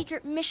Tell.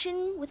 secret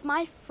mission with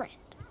my friend.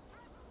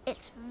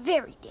 It's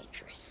very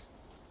dangerous.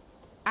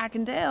 I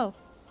can tell.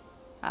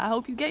 I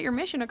hope you get your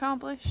mission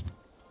accomplished.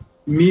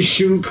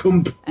 Mission And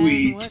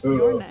complete. what's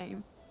your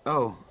name?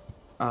 Oh,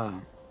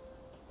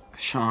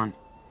 Sean.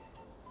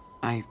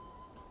 I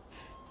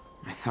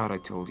thought I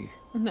told you.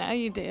 No,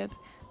 you did.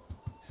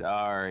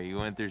 Sorry, you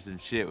went through some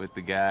shit with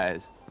the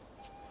guys.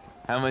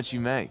 How much you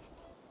make?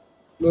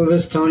 Well,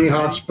 this Tony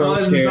Hawk's Pro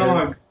Skater.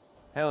 dog.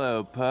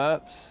 Hello,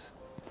 pups.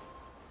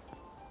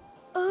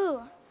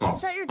 Ooh,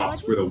 is that your Pops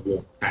doggy? with a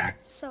wolf pack.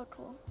 So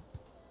cool.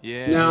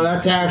 Yeah. No,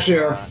 that's actually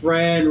our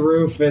friend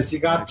Rufus. He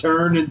got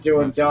turned into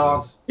a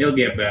dog He'll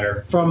get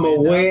better. from a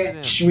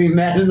witch we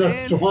met in the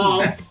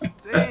swamp.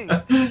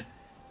 Stink.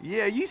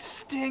 Yeah, you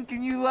stink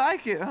and you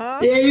like it, huh?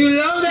 Yeah, you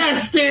love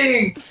that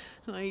stink.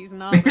 He's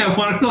not. I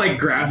want to like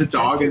grab the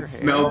dog and your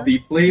smell hair?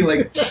 deeply.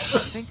 Like,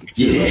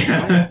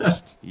 yeah.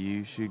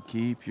 You should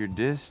keep your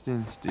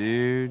distance,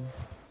 dude.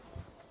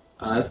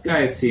 This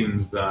guy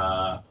seems.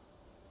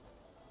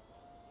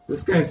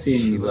 This guy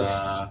seems.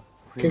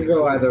 Can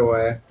go either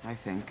way. I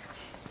think.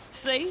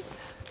 See?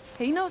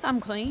 He knows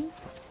I'm clean.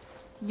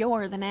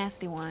 You're the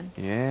nasty one.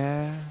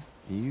 Yeah,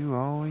 you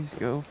always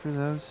go for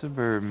those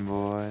suburban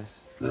boys.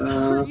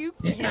 Are you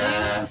kidding?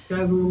 Yeah, guy's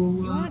a You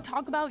little. want to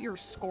talk about your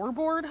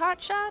scoreboard,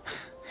 hotshot?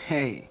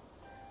 Hey,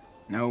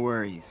 no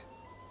worries.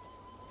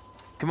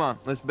 Come on,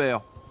 let's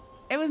bail.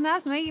 It was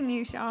nice meeting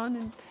you, Sean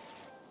and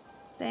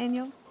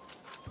Daniel.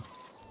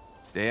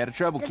 Stay out of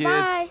trouble,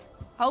 Goodbye. kids.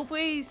 Hope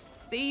we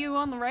see you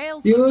on the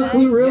rails. You look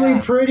someday. really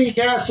Yeah. pretty,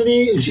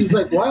 Cassidy. And she's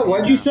like, what?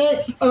 What'd you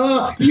say?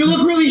 You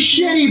look really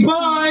shitty.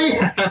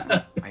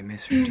 Bye. I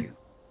miss her too.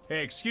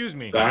 Hey, excuse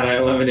me. Glad I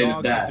eliminated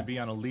Dogs have to that. be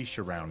on a leash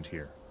around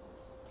here.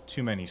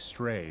 Too many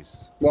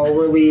strays. Well,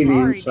 we're leaving,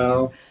 Sorry,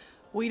 so.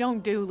 We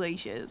don't do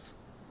leashes.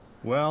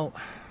 Well,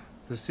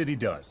 the city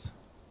does.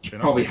 Should Then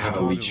probably each have a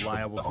dog leash is for the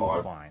liable to a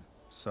dog. fine.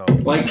 So,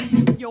 Like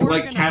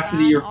gonna Cassidy,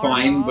 find you're our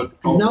fine, dog?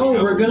 but probably No,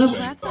 have we're a gonna leash for the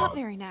That's not dog.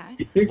 very nice.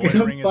 You're Loitering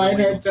gonna is find our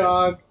illegal, too.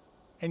 dog.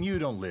 and you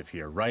don't live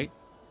here, right?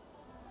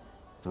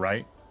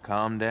 Right?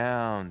 Calm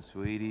down,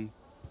 sweetie.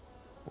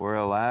 We're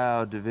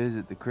allowed to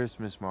visit the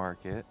Christmas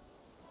market.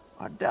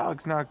 Our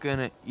dog's not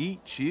gonna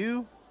eat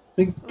you.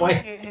 Bite,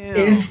 at him.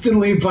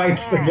 instantly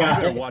bites the You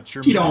better guy. watch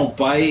your You mouth. don't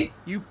bite.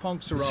 You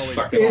punks are always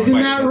Fucking Isn't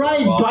bite that doesn't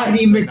right, bother.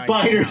 Buddy It's a nice town,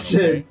 McBiterson?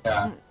 okay?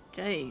 Yeah.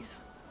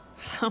 Jeez.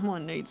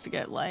 Someone needs to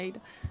get laid.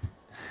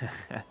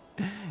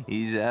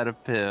 He's out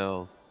of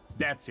pills.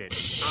 That's it.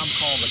 I'm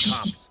calling the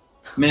cops.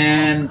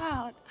 Man,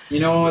 God. you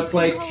know, it's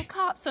Call like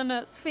cops on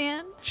us,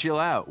 Finn. Chill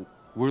out.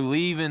 We're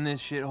leaving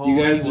this shithole You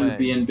guys are anyway.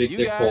 being big You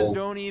dick guys holes.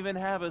 don't even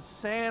have a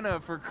Santa,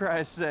 for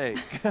Christ's sake.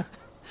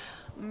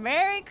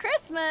 Merry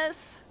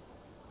Christmas.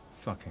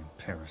 Fucking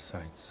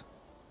parasites.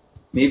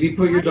 maybe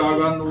put your Why did dog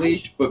they on the fight?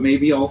 leash, but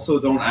maybe also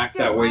don't act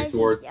that Why way is he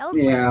towards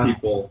yelling? Yeah.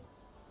 people.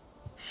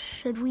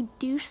 Should we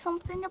do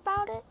something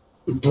about it?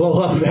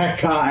 Blow up that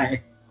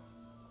guy.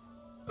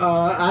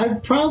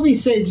 I'd probably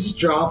say just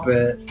drop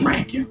it.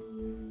 Prank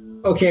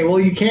him. Okay, well,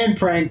 you can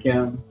prank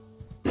him.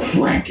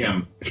 Prank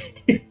him.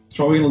 It's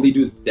probably gonna lead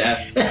to his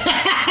death.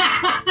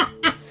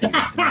 See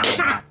the smell of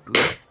that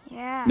booth?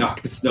 Yeah.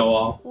 Knock the snow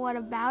off. What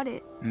about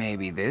it?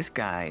 Maybe this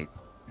guy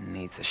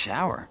needs a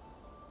shower.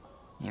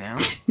 You know?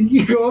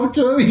 You go up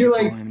to him and you're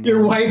like,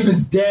 your wife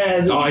is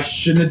dead. Oh, I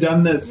shouldn't have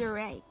done this. You're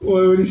right. What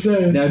would he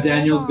say? Now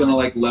Daniel's gonna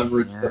like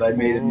leverage that I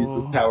made him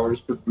use his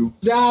powers for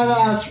boobs.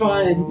 No, it's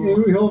fine.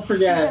 He'll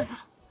forget.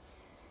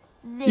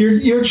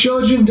 This Your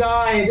children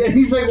died. And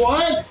he's like,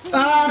 what?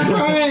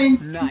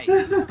 Prank.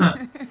 Nice.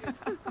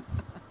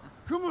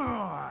 Come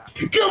on!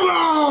 Come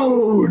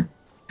on!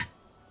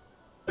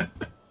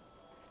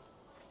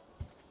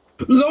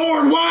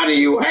 Lord, why do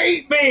you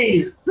hate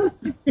me?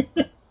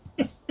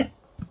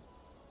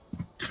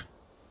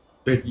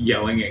 Just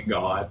yelling at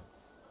God.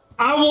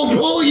 I will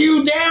pull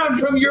you down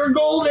from your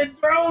golden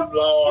throne,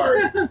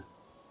 Lord.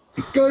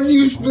 Because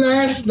you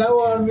splashed snow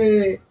on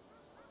me.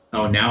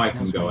 Oh, now I can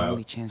Now's go my out.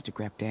 only chance to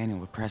grab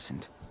Daniel a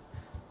present.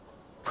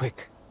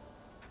 Quick.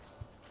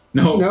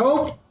 No.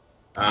 Nope.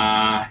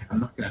 I'm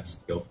not gonna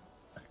steal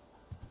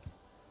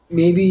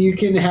Maybe you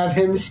can have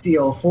him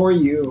steal for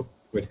you.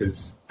 with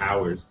his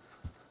powers.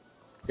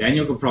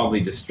 Daniel could probably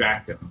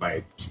distract him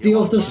by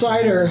Steals the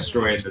cider.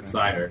 destroying the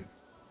cider.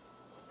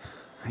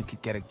 I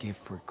could get a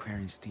gift for Claire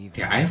and Steven.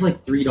 Yeah, I have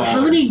like $3.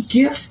 How many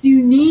gifts do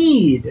you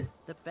need?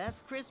 The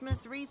best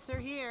Christmas wreaths are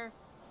here.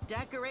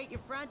 Decorate your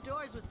front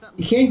doors with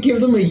something. You can't give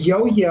them a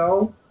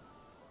yo-yo.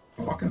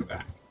 I'll walk in the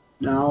back.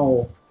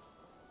 No.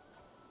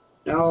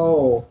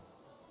 No.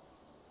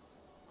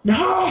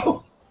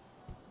 No!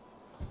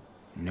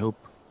 Nope.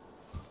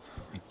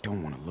 I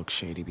don't want to look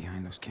shady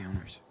behind those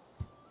counters.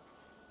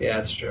 Yeah,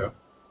 that's true.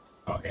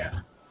 Oh yeah.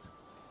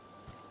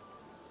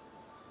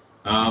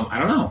 I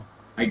don't know.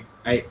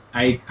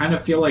 I kind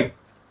of feel like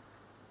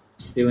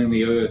stealing the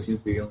yo-yo seems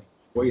to be the only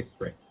choice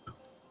right now.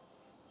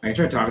 I can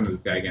try talking to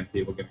this guy again, see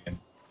if he'll give me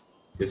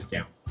a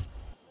discount.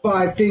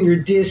 5-finger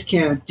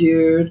discount,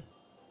 dude.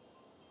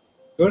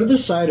 Go to the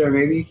cider.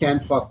 Maybe you can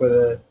fuck with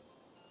it.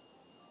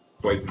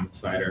 Poison the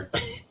cider.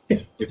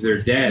 If they're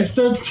It dead, just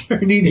starts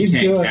turning they into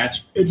can't a,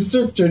 catch me. It just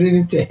starts turning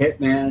into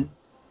Hitman.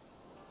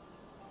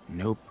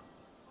 Nope.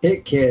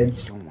 Hit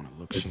kids. Don't want to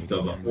look It's shady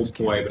still the behind those old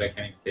boy, but I counters.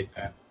 can't even take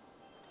that.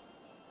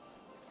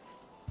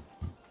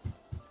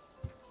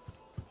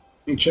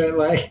 You try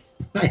like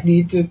I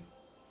need the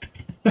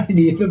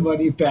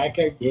money back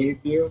I gave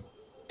you,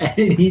 and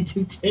I need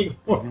to take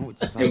more. You know,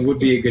 it's It would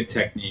be a good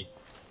technique.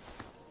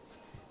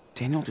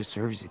 Daniel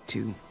deserves it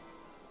too.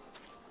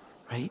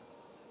 Right?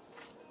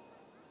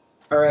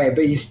 All right,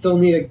 but you still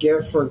need a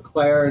gift for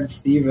Claire and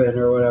Steven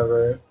or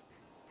whatever.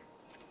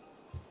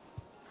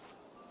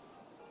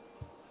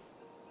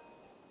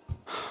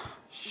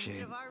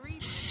 Shit.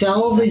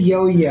 Sell the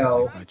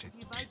yo-yo. Budget.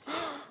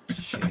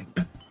 Shit.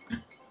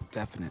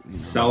 Definitely. not.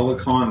 Sell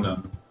the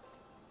condoms.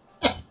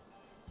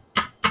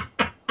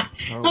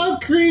 How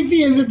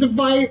creepy is it to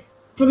buy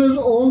for this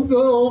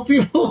old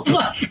people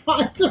buy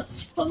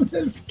condoms from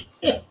this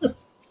kid?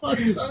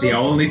 The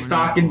only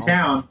stock in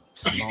town.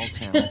 Small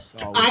towns.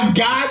 I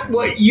got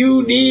what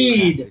you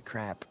need.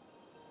 Crap.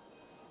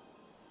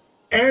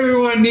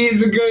 Everyone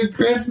needs a good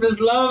Christmas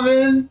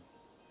loving.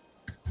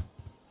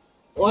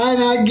 Why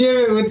not give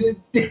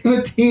it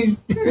with these?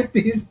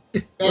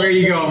 Where are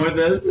you going with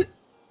this?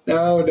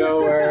 No,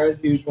 nowhere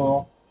as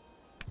usual.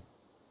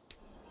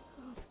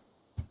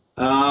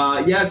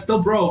 Yeah, it's still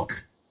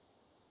broke.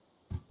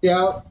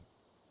 Yeah.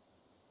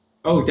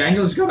 Oh,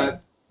 Daniel's got a...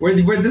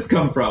 Where'd this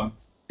come from?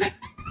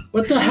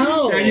 What the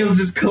hell? Daniel's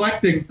just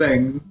collecting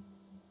things.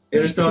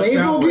 Is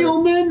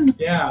Playmobil Men?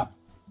 Yeah.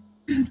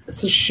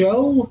 It's a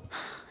show.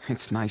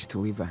 It's nice to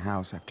leave the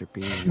house after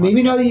being.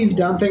 Maybe now that you've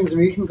done things,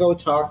 maybe you can go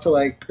talk to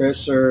like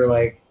Chris or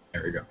like.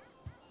 There we go.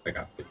 I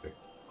got the picture.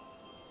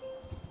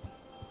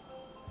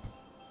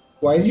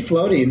 Why is he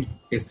floating?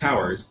 His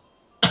powers.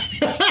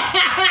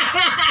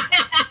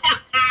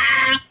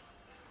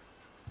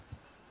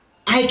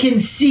 I can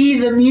see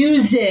the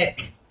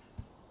music.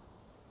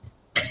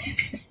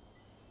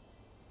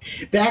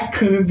 That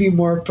couldn't be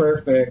more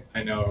perfect.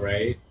 I know,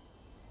 right?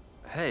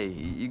 Hey,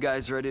 you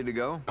guys ready to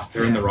go? Oh,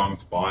 they're in the wrong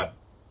spot.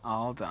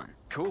 All done.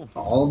 Cool.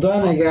 All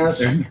done, I guess.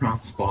 They're in the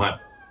wrong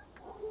spot.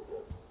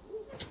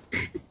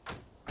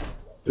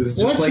 This is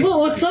just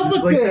What's up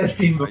with like this?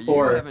 I've seen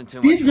before.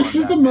 This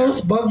is the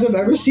most bugs I've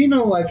ever seen in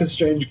a Life is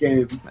Strange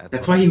game.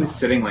 That's why he was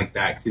sitting like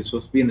that, because he was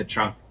supposed to be in the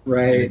trunk.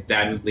 Right. And his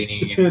dad was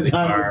leaning against the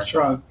Not in car. the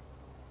trunk.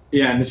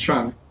 Yeah, in the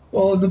trunk.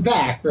 Well, in the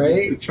back,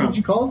 right? The trunk. Would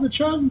you call it the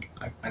trunk?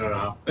 I don't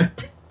know.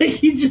 Like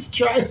he just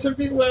drives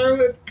everywhere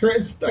with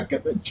Chris stuck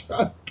in the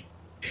trunk.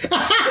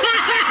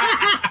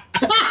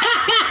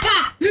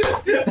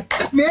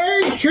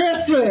 Merry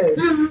Christmas!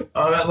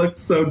 Oh, that looked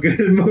so good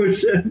in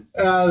motion.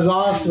 That was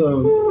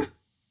awesome.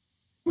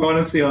 I want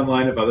to see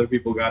online if other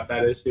people got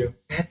that issue.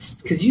 That's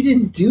because you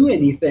didn't do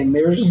anything.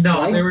 They were just No,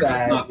 like they were that,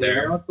 just not you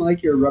there. know? It's not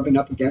like you're rubbing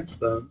up against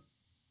them.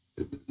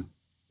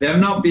 Them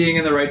not being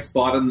in the right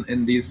spot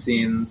in these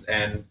scenes,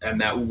 and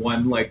that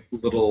one like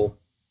little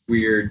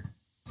weird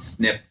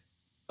snip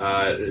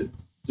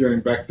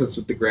during breakfast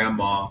with the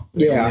grandma.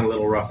 The Yeah. only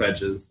little rough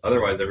edges.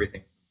 Otherwise,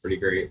 everything's pretty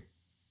great.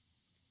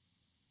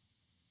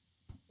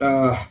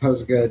 That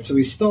was good. So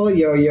we stole a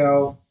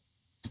yo-yo.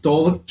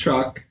 Stole the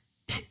truck.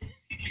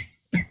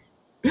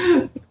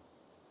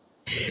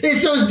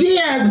 It's those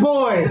Diaz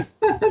boys!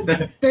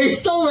 They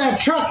stole that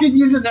truck and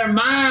using their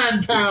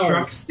mind The power.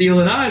 truck's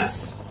stealing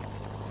us.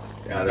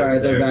 Yeah,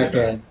 Alright, they're back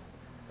in.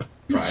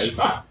 Surprise.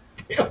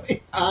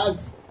 Stealing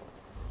us.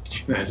 Could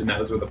you imagine that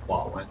was where the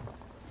plot went?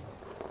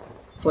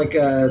 It's like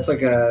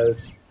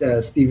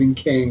a Stephen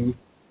King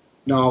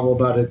novel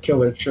about a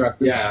killer truck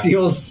that Yeah.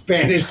 steals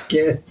Spanish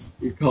kids.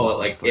 You call it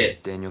like Looks like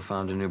it. Daniel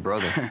found a new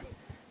brother.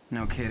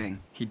 No kidding.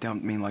 He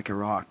dumped me like a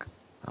rock.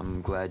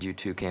 I'm glad you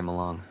two came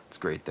along. It's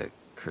great that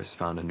Chris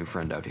found a new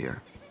friend out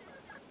here.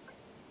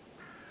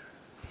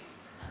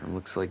 It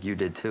looks like you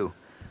did too.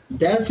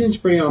 Dad seems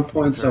pretty on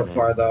point What's her so name?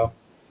 far, though.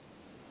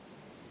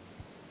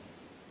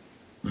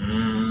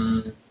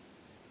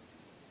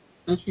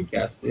 I should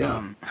guess,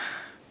 yeah.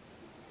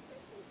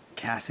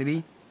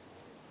 Cassidy?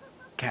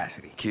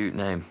 Cassidy. Cute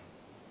name.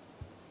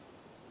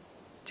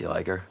 Do you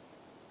like her?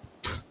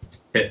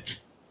 It's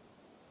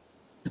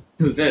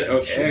a bit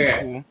okay. She was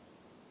cool.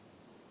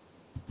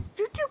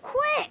 You're too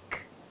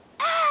quick.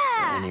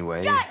 Ah!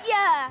 Anyway, Got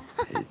ya!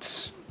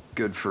 it's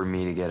good for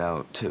me to get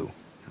out, too.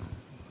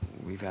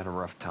 We've had a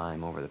rough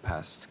time over the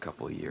past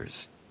couple of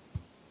years.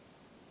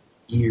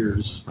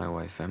 My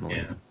wife, Emily.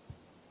 Yeah.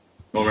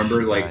 Well,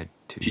 remember, like, died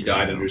 2 she years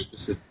died ago. under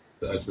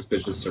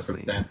suspicious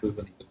circumstances,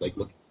 and he was, like,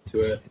 looking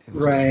into it.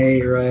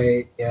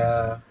 Right,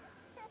 yeah.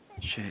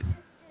 Shit.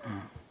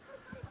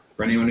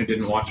 For anyone who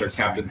didn't watch our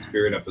Captain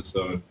Spirit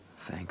episode,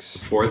 thanks.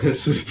 Before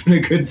this would have been a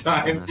good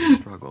time. It's been a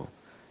struggle.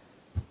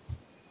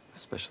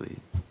 Especially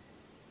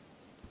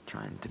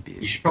trying to be.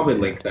 You should probably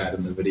link that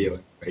in the video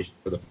information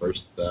for the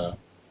first.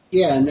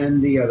 Yeah, and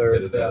then the other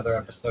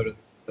episode of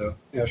the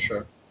yeah,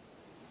 sure.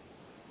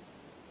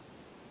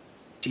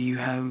 Do you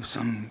have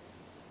some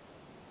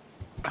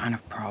kind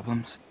of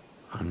problems?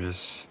 I'm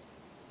just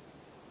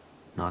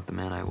not the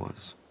man I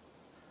was.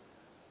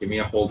 Give me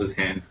a hold his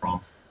hand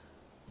prompt.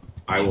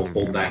 I will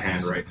hold that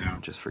hand right now.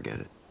 Just forget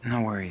it.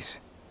 No worries.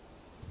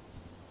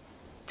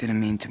 Didn't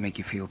mean to make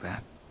you feel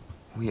bad.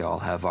 We all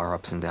have our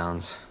ups and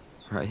downs,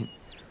 right?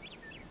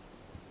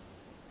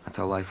 That's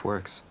how life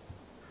works.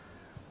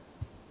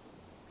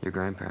 Your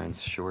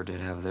grandparents sure did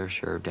have their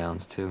share of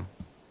downs, too.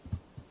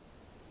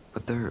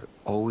 But they're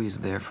always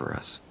there for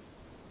us.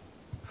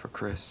 For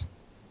Chris.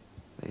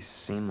 They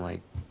seem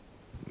like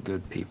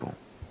good people.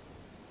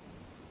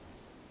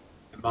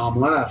 Mom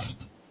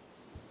left.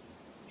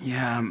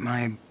 Yeah,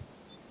 my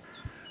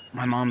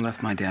mom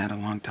left my dad a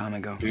long time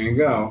ago. There you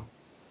go.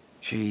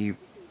 She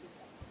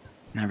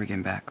never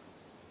came back.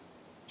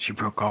 She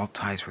broke all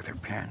ties with her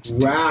parents.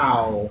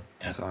 Wow.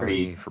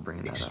 Sorry for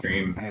bringing that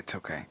extreme. Up. It's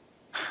okay.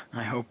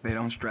 I hope they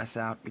don't stress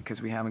out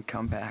because we haven't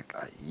come back.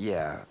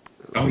 Yeah.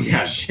 Oh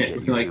yeah,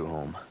 shit. We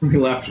home. We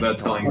left without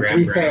telling Well, to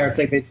be fair, it's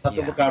like they have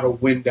to look out a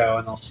window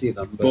and they'll see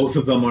them. But... Both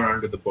of them are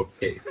under the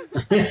bookcase.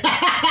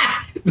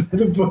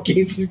 The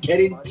bookcase is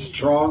getting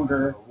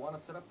stronger.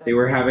 They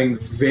were having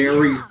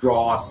very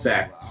raw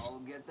sex.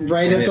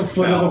 Right at the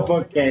foot of the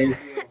bookcase.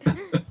 No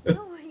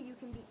way you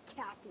can be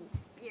Captain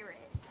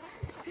Spirit.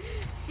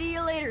 See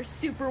you later,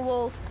 Super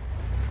Wolf.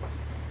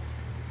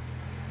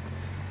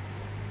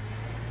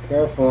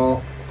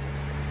 Careful.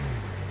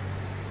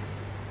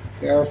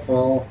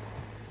 Careful.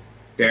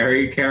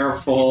 Very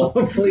careful.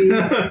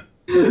 Please.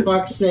 For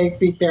fuck's sake,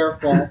 be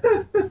careful.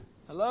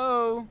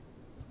 Hello?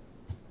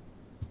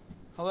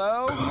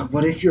 Hello? God,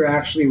 what if you're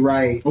actually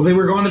right? Well, they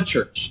were going to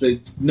church.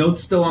 The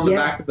note's still on the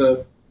back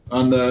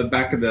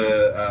of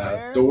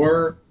the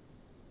door.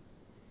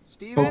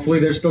 Steven? Hopefully,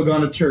 they're still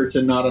going to church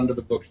and not under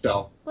the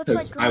bookshelf. Looks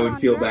Because like I would Grandma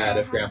feel and Grandpa bad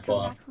if had to come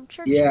Grandpa. back from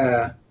church.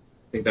 Yeah.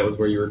 I think that was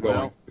where you were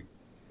going.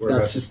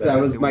 That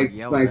was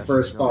my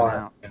first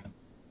thought. Yeah. That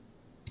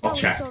I'll was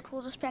check. so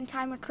cool to spend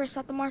time with Chris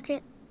at the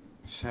market.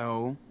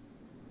 So,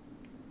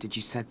 did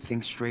you set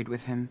things straight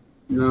with him?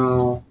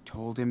 No.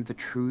 Told him the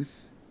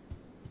truth?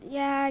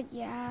 Yeah,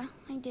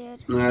 I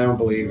did. No, I don't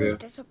believe He was you.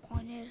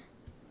 disappointed.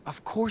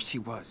 Of course he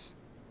was.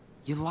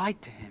 You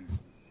lied to him.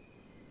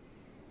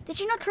 Did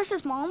you know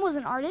Chris's mom was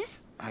an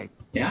artist?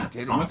 Yeah,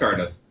 didn't. comic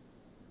artist.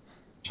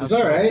 She's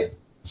alright.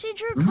 She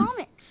drew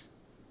comics.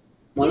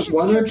 You should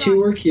One see or her two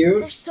were drawings. cute.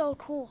 They're so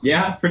cool.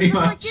 Yeah, pretty Just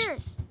much. like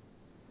yours.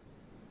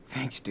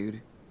 Thanks,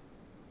 dude.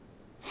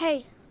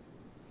 Hey.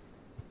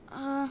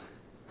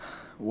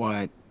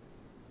 What?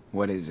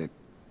 What is it?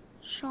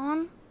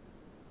 Sean?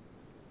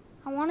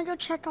 I want to go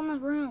check on the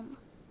room.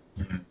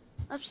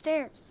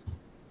 Upstairs.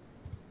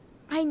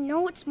 I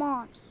know it's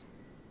Mom's.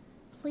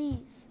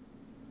 Please.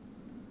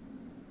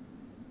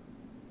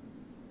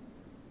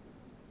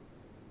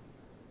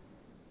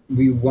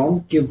 We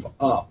won't give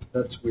up.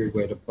 That's a weird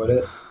way to put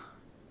it.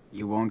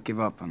 You won't give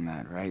up on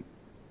that, right?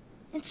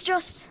 It's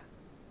just...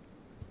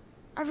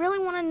 I really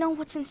want to know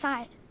what's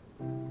inside.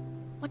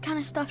 What kind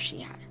of stuff she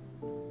had.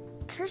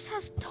 Chris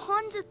has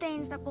tons of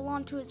things that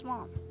belong to his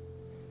mom.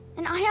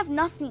 And I have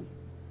nothing.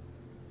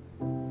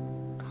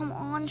 Come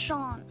on,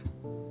 Sean.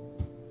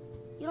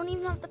 You don't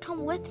even have to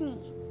come with me.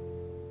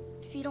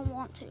 If you don't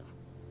want to.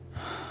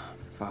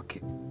 Fuck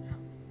it.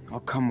 I'll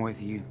come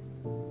with you.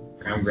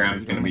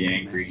 Graham's gonna be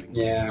angry.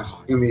 Yeah, he's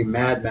gonna be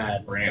mad.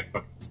 We're gonna get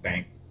fucking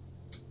spanked.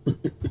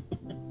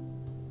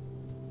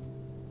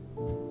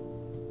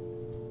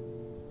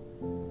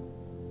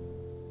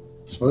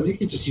 Suppose he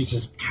could just use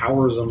his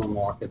powers on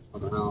unlock it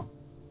somehow.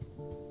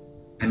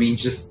 I mean,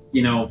 just,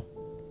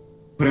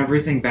 put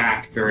everything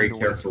back very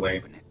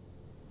carefully.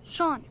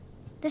 Sean,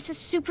 this is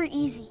super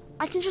easy.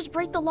 I can just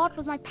break the lock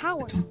with my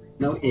power.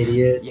 No,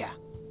 idiot. Yeah,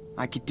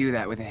 I could do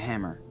that with a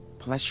hammer.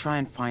 But let's try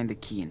and find the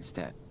key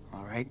instead,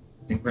 alright?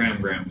 In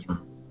Graham's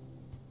room.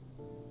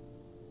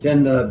 It's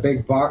in the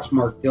big box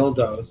marked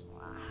dildos.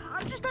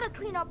 I'm just gonna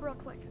clean up real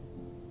quick.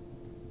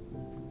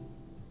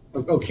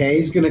 Okay,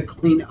 he's gonna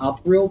clean up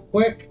real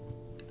quick.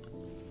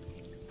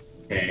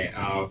 Okay,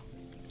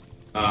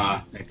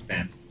 next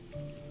then.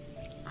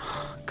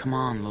 Come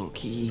on, little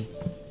key.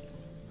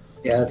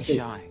 Yeah, it's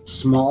Shy. a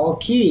small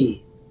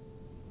key.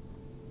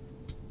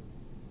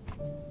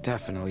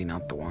 Definitely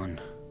not the one.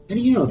 How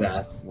do you know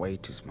that? Way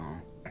too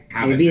small.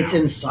 Maybe it's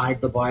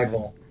inside the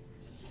Bible.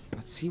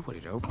 Let's see what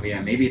it opens. Oh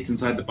yeah, maybe it's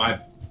inside the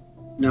Bible.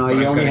 No, But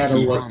you I've only got a had to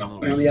key for look.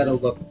 something. You only had to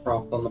look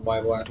prompt on the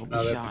Bible after Don't be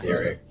another. shy. Yeah,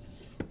 right.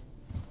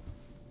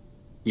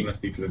 He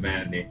must be for the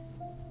vanity.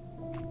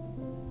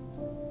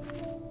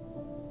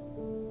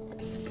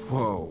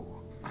 Whoa.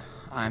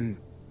 I'm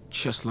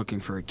just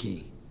looking for a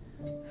key.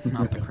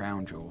 Not the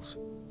crown jewels.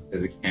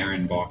 There's a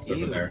Karen box over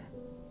Ew. there.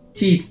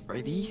 Teeth. Are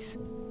these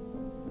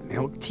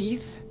milk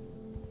teeth?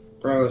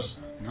 Gross.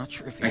 Not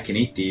sure if I it's can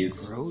eat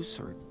these. gross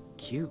or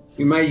cute.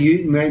 You might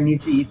need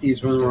to eat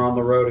these when we're on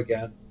the road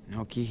again.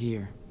 No key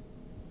here.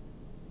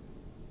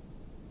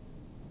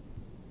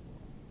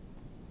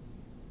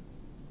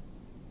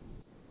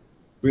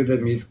 With the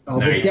music. Oh,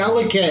 the Nice.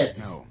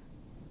 delicates! No.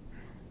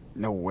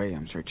 No way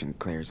I'm searching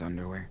Claire's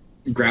underwear.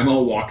 Grandma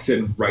walks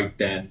in right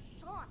then.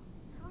 Sean,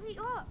 hurry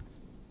up.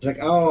 It's like,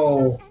 oh,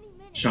 Any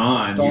minute.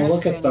 Sean, don't Yes,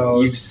 look at you've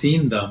those.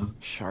 seen them.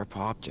 Sharp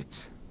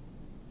objects.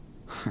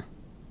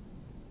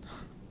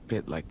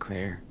 Bit like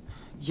Claire.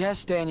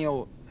 Yes,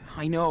 Daniel.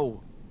 I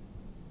know.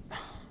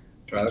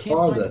 Try I the can't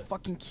find the closet.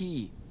 fucking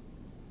key.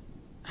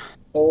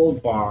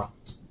 Old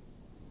box.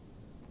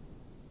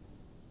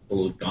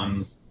 Old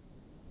guns.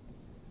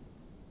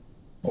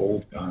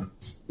 Old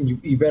guns.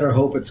 You better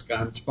hope it's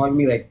guns. It's probably gonna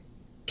be like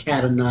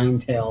cat o' nine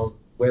tails,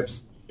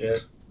 whips,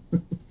 shit.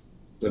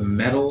 The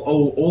metal.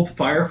 Oh, old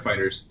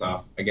firefighter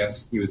stuff. I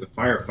guess he was a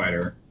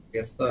firefighter.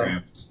 Guess so.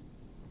 Gramps.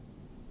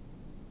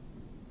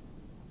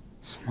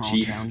 Small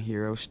Chief. town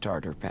hero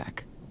starter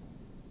pack.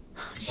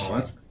 Oh,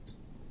 that's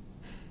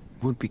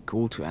Would be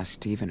cool to ask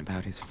Steven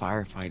about his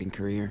firefighting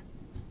career.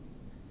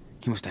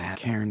 He must have had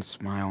Karen's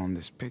smile on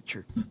this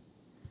picture.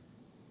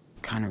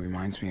 Kinda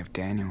reminds me of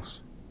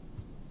Daniel's.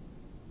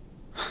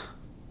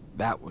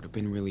 That would have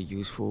been really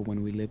useful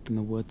when we lived in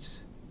the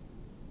woods.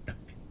 I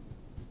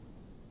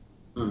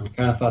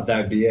kind of thought that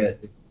would be it.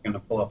 If you're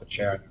gonna pull up a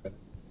chair and everything.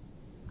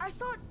 I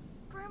saw it,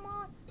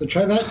 Grandma. So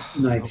try that Okay,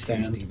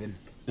 nightstand. Steven.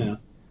 Yeah.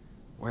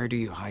 Where do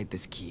you hide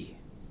this key?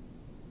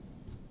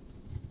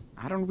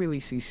 I don't really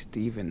see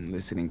Steven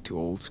listening to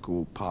old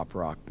school pop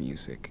rock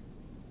music.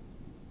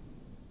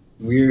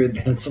 Weird.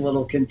 That's a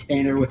little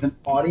container with an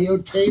audio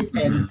tape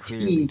and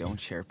Clearly teeth. don't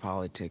share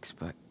politics,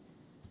 but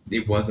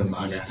it was a maybe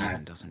MAGA Steven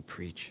hat. doesn't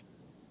preach.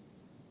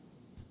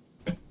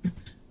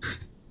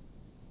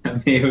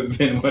 That may have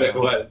been what it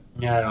was.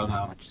 Yeah, I don't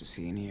Not know. much to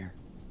see in here.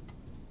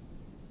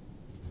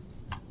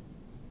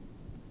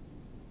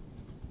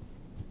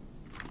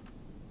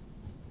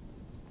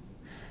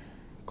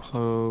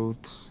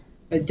 Clothes.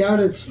 I doubt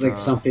it's like Uh,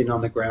 something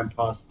on the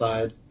grandpa's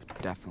side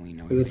Definitely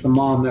no. because it's the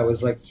mom that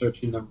was like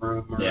searching the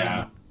room. Or,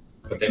 Yeah.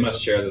 But they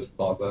must share this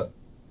closet.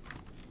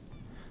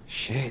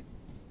 Shit.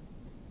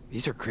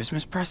 These are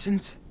Christmas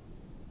presents?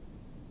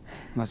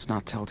 Let's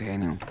not tell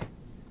Daniel.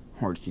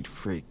 Or he'd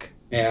freak.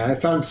 Yeah, I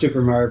found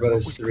Super Mario What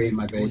Brothers was 3 in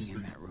my Claire doing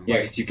basement. in that room?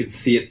 Yeah, because you could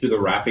see it through the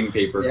wrapping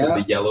paper because Yeah.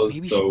 the yellow's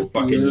Maybe she so put the-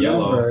 fucking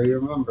yellow. You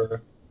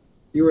remember.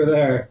 You were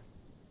there.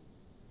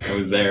 I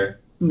was there.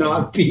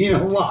 Not being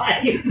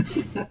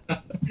alive.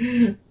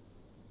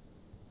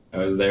 I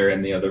was there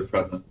in the other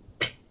present.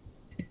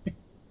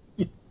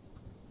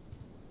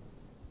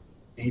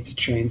 It's a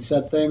train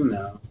set thing?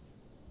 No.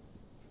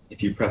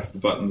 If you press the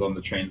buttons on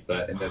the train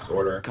set in this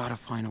order. Gotta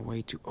find a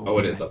way to open Oh,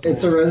 it is that up.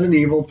 It's a door, Resident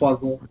Evil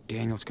puzzle. or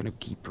Daniel's gonna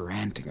keep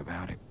ranting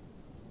about it.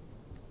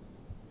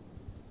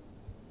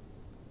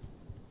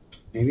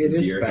 Maybe it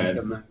is Deer back head.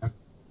 in there.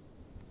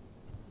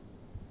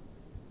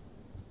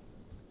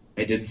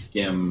 I did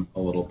skim a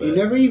little You bit.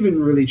 never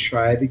even really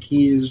try the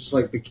keys, just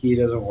like the key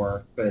doesn't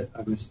work, but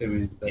I'm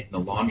assuming that, In the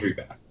laundry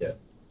basket.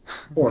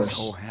 of course. This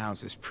whole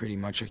house is pretty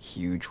much a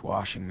huge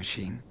washing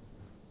machine.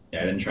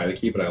 Yeah, I didn't try the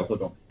key, but I also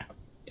don't have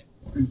it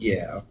yet.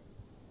 Yeah.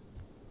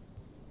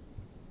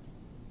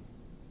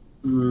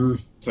 Mm,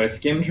 So I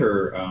skimmed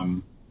her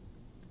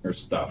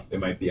stuff. It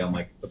might be on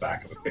like the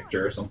back of a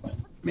picture or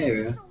something.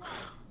 maybe.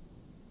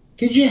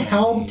 Could you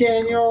help,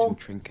 Daniel? Collecting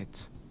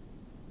trinkets.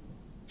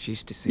 She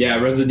used to say. Yeah,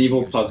 that Resident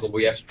Evil years puzzle.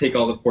 We have to take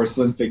all the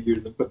porcelain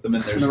figures and put them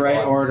in their In the right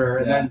slots. order,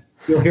 and Yeah. then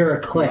you'll hear a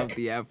Love click.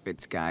 the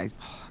outfits, guys.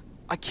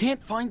 I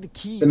can't find the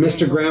key. The Mr.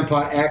 Daniel.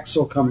 Grandpa X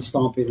will come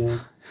stomping in.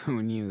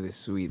 Who knew this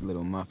sweet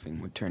little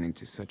muffin would turn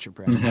into such a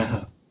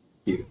brat?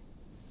 Cute.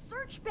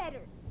 Search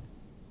better.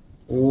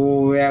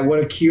 Oh, yeah, what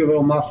a cute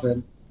little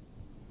muffin.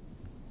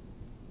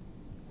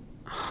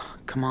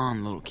 Come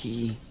on, little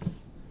key.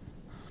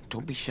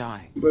 Don't be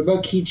shy. What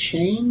about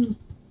keychain?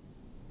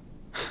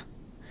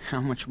 How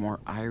much more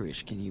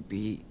Irish can you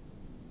be?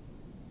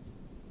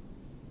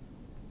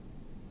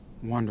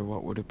 Wonder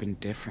what would have been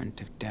different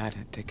if Dad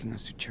had taken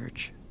us to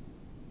church.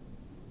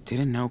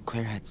 Didn't know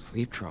Claire had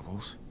sleep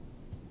troubles.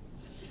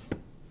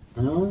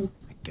 No?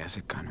 I guess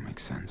it kind of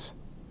makes sense.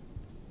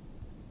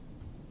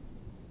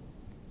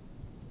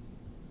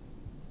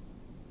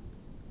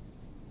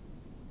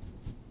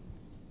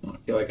 I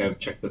feel like I've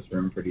checked this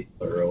room pretty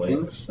I thoroughly. at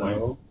think this point.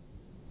 so.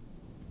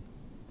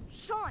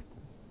 Sean,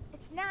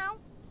 it's now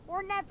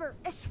or never,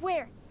 I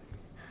swear.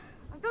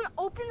 I'm gonna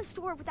open the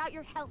store without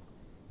your help.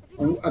 If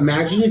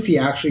Imagine if he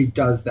actually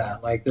does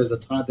that. Like, there's an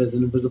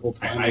invisible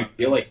time. I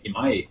feel like he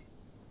might.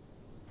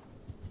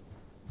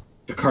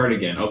 The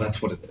cardigan. Oh,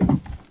 that's what it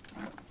is.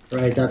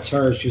 Right, that's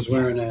her. She's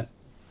wearing it.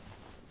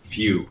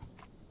 Phew.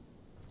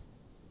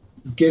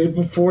 Get it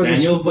before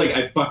Daniel's like,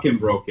 I fucking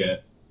broke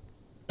it.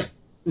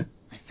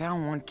 I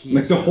found one key.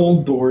 Like the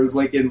whole door is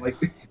like in like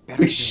it's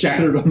like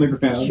shattered on the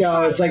ground.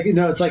 No, it's like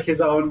it's like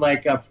his own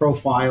like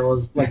profile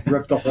is like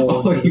ripped a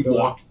hole. Oh, he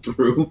walked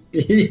through.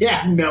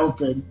 Yeah,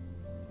 melted.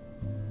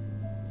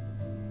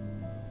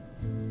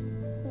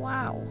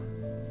 Wow.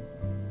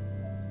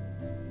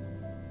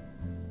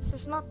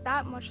 There's not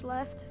that much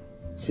left.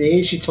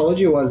 See, she told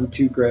you it wasn't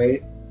too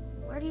great.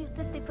 Where do you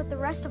think they put the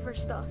rest of her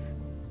stuff?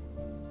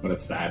 What a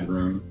sad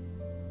room.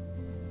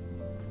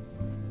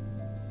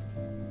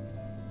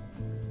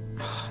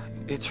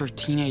 It's her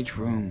teenage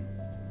room.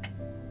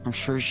 I'm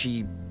sure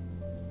she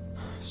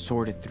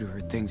sorted through her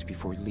things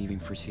before leaving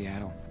for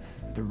Seattle.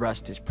 The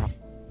rest is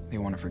they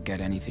want to forget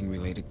anything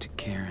related to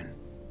Karen.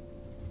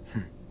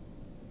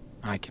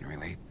 I can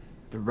relate.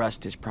 The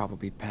rest is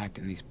probably packed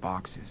in these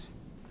boxes.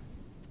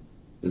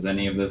 Does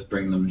any of this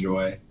bring them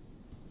joy?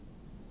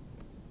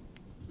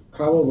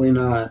 Probably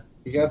not.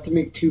 You have to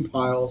make 2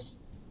 piles.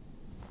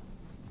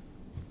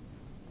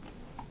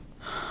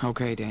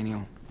 Okay,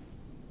 Daniel.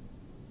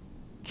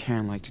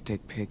 Karen liked to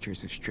take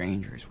pictures of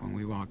strangers when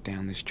we walked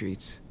down the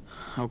streets.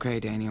 Okay,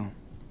 Daniel.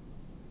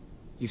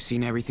 You've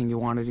seen everything you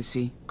wanted to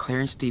see?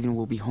 Claire and Steven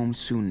will be home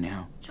soon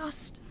now.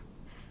 Just...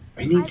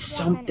 I need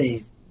something.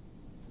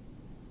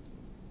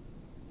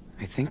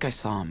 I think I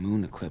saw a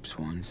moon eclipse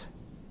once.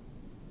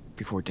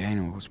 Before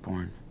Daniel was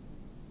born.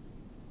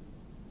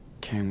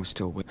 Karen was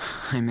still with...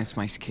 I miss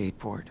my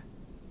skateboard.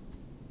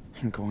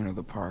 And going to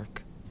the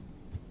park.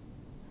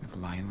 With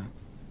Lila.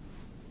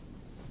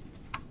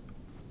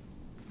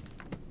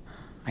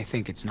 I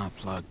think it's not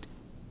plugged.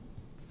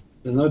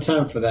 There's no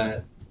time for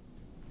that.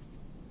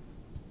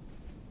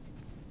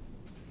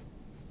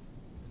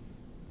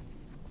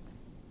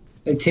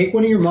 Like, take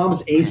one of your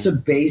mom's Ace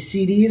of Base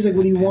CDs. Like,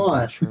 what do you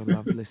want? I sure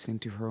loved listening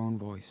to her own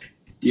voice.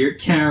 Dear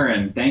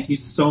Karen, thank you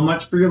so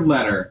much for your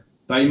letter.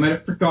 Thought you might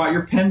have forgot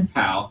your pen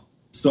pal.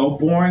 So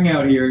boring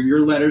out here. Your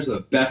letters are the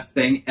best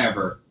thing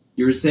ever.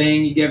 You were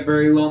saying you get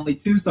very lonely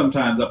too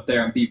sometimes up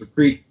there in Beaver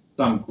Creek,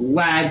 so I'm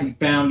glad we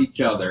found each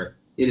other.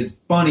 It is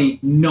funny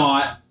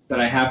not that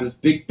I have this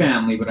big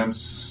family, but I'm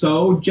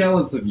so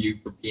jealous of you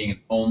for being an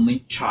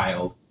only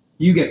child.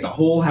 You get the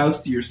whole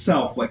house to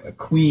yourself like a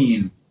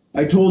queen.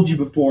 I told you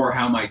before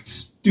how my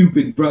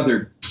stupid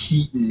brother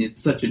Keaton is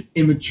such an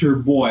immature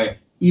boy,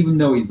 even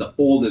though he's the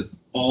oldest of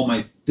all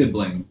my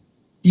siblings.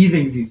 He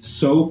thinks he's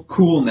so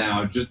cool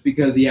now just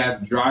because he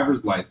has a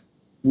driver's license.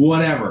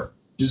 Whatever.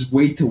 Just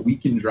wait till we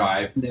can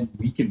drive, and then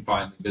we can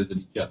finally visit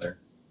each other.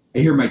 I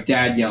hear my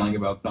dad yelling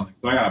about something,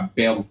 so I gotta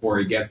bail before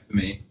he gets to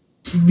me.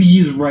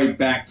 Please write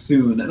back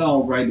soon, and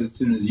I'll write as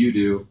soon as you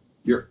do.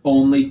 Your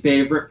only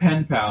favorite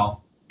pen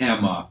pal,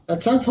 Emma.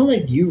 That sounds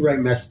like you write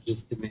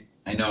messages to me.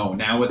 I know,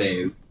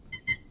 nowadays.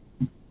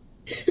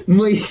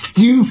 My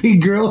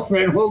stupid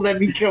girlfriend won't let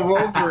me come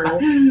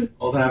over.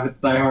 Old habits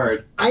die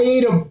hard. I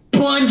ate a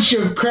bunch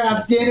of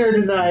Kraft dinner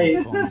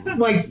tonight.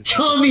 My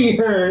tummy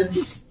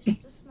hurts.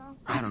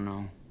 I don't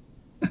know.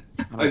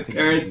 My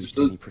parents are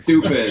so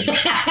stupid.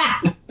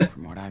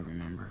 From what I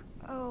remember.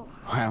 Oh.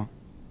 Well,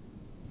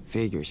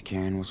 figures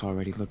Karen was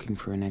already looking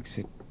for an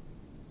exit.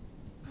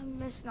 I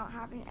miss not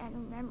having any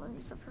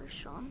memories of her,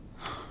 Sean.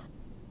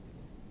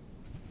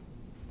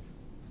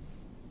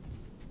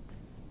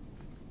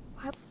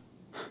 What?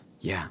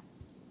 Yeah.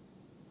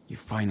 You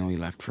finally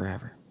left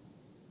forever.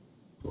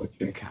 What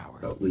you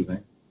coward. About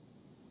leaving.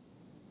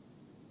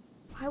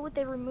 Why would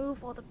they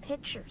remove all the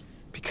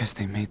pictures? Because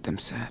they made them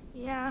sad.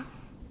 Yeah.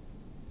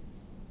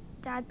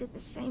 Dad did the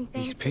same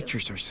thing. These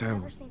pictures are so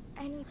never seen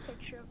any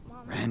picture of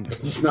Mom. random.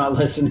 Just not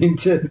listening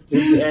to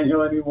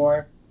Daniel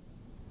anymore.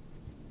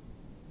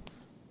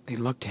 They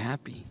looked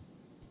happy.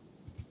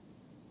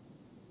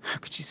 How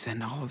could you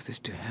send all of this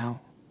to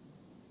hell?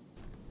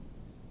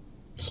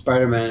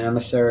 Spider-Man,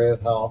 Emissary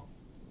of Hell.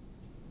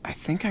 I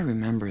think I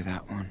remember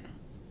that one.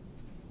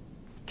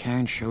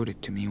 Karen showed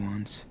it to me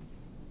once.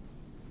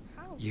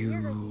 How You...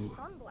 weird are these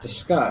sunglasses?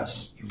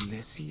 Discuss.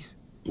 Ulysses?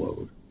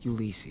 Whoa.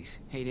 Ulysses.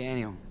 Hey,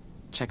 Daniel.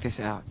 Check this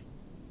out.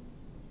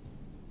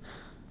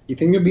 You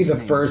think it'd be the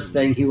His first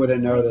name thing he would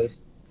have noticed?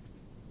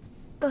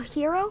 The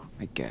hero?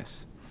 I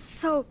guess.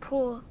 So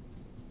cool.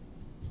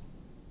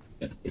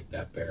 Gonna take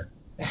that bear.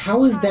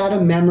 How is that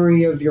a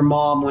memory of your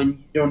mom when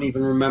you don't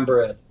even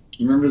remember it?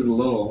 He remembers a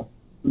little.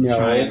 He's No.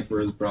 trying for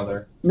his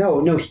brother.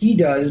 No, he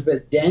does,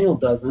 but Daniel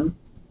doesn't.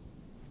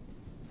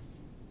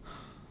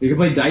 You can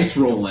play dice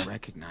I don't rolling.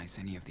 recognize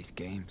any of these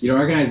games. You don't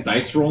recognize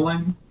dice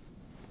rolling?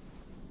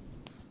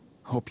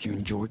 Hope you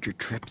enjoyed your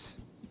trips.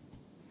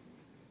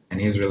 And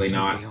he's really Don't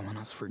not. bail on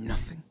us for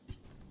nothing.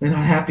 They're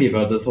not happy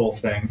about this whole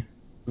thing.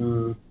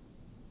 Mm.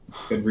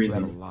 Good Read a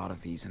reason. lot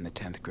of these in the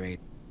 10th grade.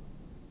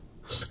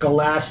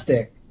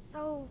 Scholastic.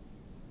 So,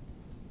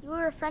 you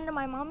were a friend of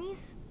my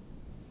mommy's?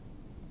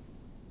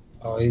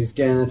 Oh, he's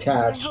getting I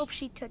attached. hope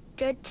she took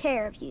good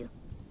care of you.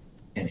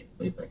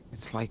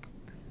 It's like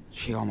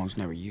she almost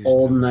never used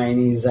Old those.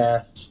 90s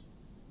ass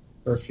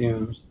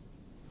perfumes.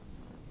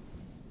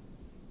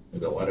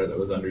 There's a letter that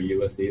was under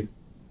Ulysses.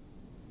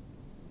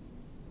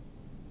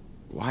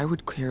 Why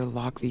would Claire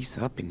lock these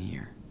up in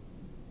here?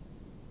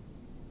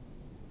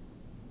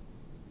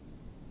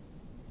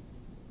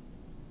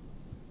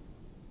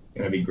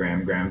 Gonna be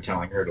Graham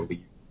telling her to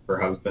leave her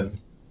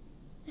husband.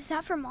 Is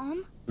that for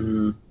Mom?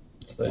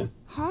 So.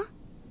 Huh?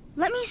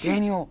 Let me see.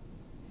 Daniel.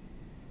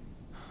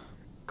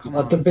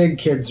 Let the big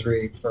kids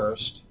read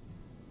first.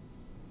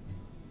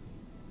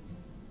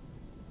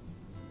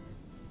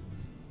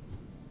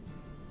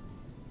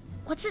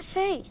 What's it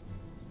say?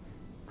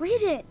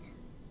 Read it.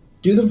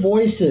 Do the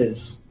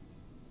voices.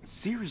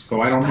 Seriously.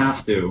 So I don't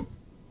have to.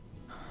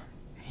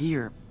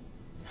 Here.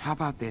 How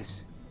about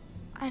this?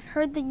 I've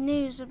heard the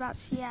news about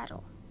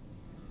Seattle.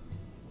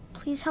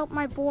 Please help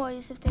my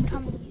boys if they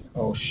come to you.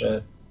 Oh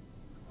shit.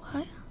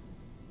 What?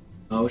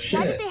 Oh shit.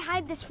 Why did they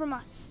hide this from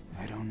us?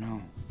 I don't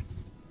know.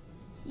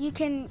 You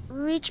can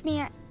reach me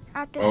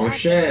at this Oh address.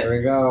 shit. There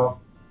we go.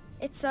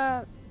 It's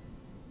a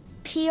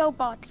P.O.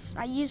 box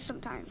I use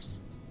sometimes.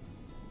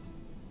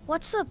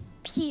 What's a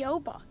P.O.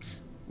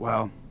 box?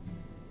 Well,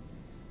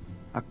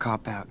 a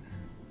cop-out.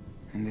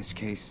 In this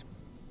case.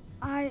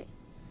 I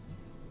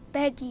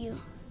beg you,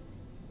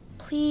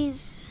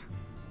 please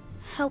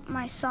help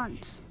my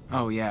sons.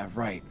 Oh yeah,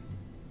 right.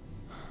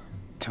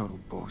 Total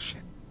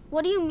bullshit.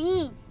 What do you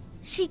mean?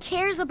 She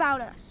cares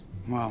about us.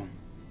 Well,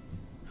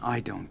 I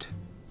don't.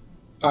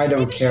 I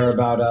don't care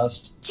about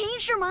us.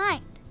 Change your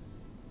mind.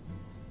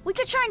 We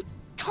could try and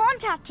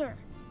contact her.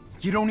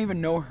 You don't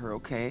even know her,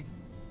 okay?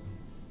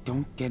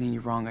 Don't get any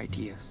wrong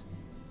ideas.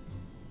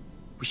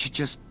 We should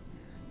just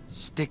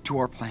stick to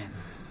our plan.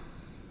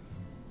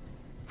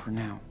 For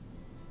now.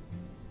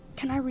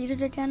 Can I read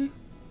it again?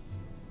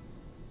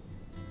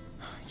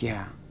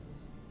 Yeah.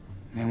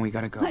 Then we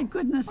gotta go. My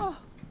goodness.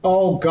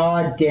 Oh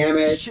god damn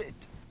it. Shit.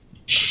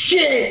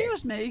 Shit!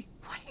 Excuse me.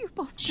 What are you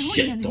both doing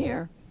Shit, in dog.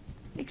 here?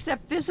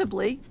 Except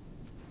visibly.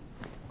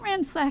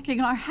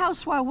 Ransacking our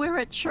house while we're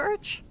at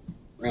church?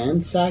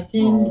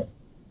 Ransacking? Oh.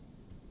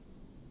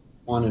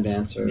 Wanted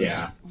answers.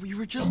 Yeah. We were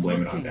Don't just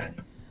blame it on looking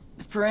Daniel.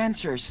 for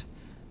answers.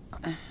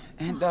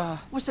 And,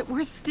 Was it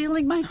worth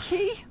stealing my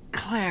key?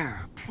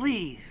 Claire,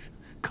 please,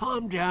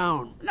 calm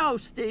down. No,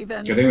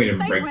 Stephen. Good thing we didn't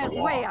They break the went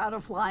law. way out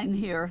of line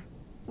here.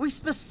 We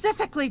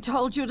specifically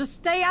told you to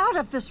stay out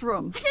of this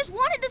room. I just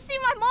wanted to see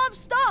my mom's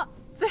stuff.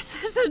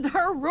 This isn't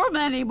her room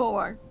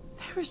anymore.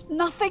 There is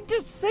nothing to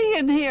see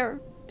in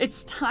here.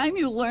 It's time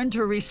you learn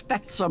to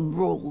respect some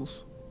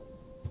rules.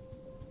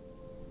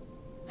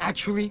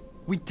 actually,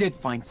 we did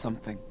find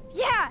something.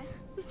 Yeah,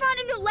 we found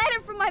a new letter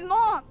from my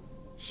mom.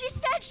 She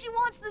said she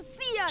wants to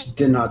see us. She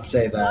did not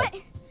say that. What?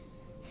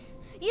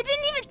 You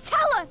didn't even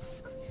tell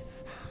us.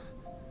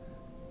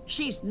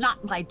 She's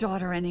not my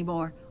daughter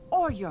anymore,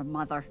 or your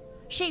mother.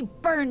 She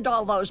burned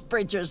all those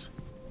bridges.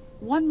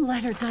 One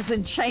letter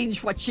doesn't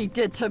change what she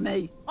did to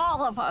me.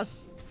 All of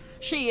us.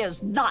 She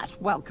is not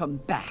welcome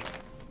back.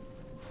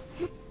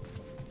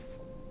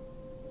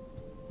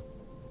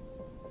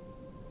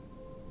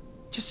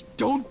 Just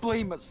don't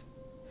blame us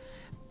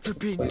for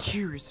being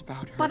curious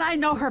about her. But I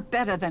know her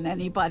better than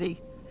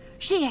anybody.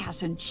 She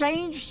hasn't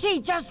changed. She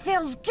just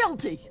feels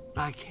guilty.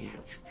 I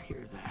can't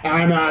hear that.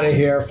 I'm out of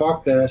here.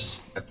 Fuck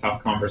this. A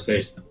tough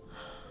conversation.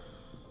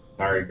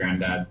 Sorry,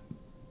 Granddad.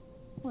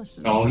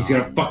 Listen, Oh, he's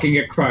gonna Sean, fucking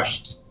get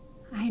crushed.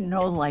 I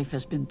know life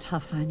has been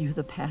tough on you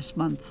the past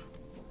month.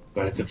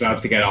 But it's about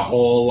to get a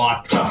whole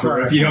lot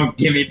tougher if you don't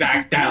give me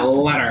back that A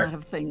lot letter.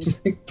 of things,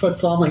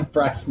 Puts on like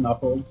brass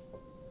knuckles.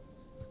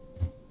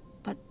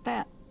 but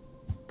that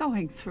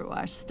going through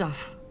our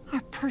stuff,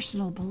 our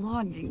personal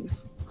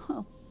belongings,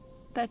 well,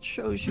 that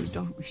shows you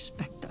don't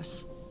respect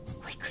us.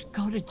 We could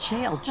go to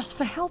jail just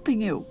for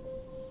helping you.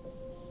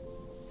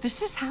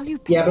 This is how you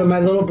pay Yeah, but us my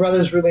back. little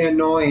brother's really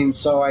annoying,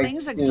 so I,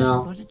 Things are you just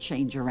know. going to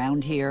change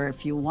around here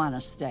if you want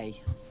to stay.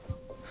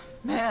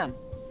 Man,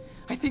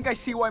 I think I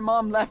see why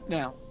Mom left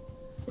now.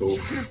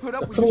 Oof. Couldn't put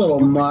up That's with a your little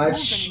stupid much.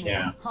 rules anymore.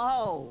 Yeah.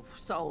 Oh,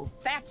 so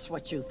that's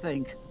what you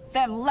think.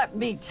 Then let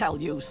me tell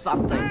you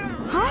something.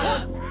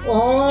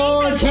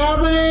 Oh, it's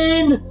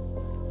happening!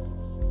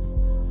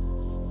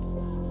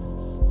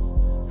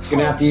 He's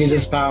gonna have to use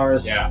his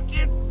powers. Yeah.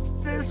 Get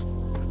this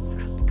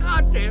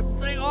goddamn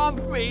thing off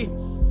me.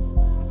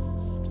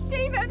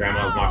 Steven,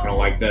 Grandma's no! not gonna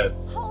like this.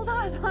 Hold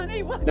on,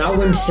 honey. What Not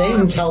when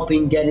Satan's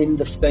helping getting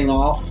this thing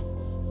off.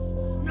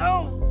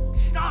 No,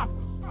 stop.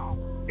 Oh.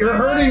 You're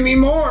hurting me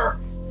more!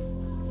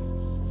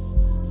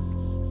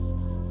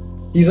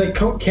 He's like,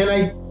 can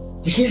I...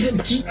 Do it.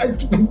 Yeah,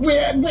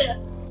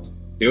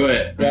 Let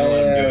him do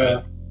yeah.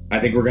 it. I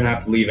think we're gonna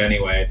have to leave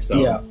anyway, so.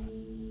 Yeah.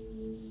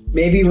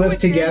 Maybe live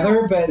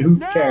together, but who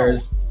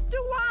cares? Do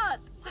what?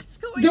 What's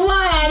going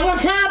Duan,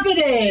 what's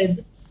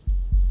happening?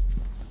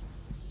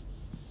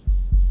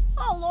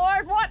 Oh,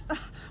 Lord, what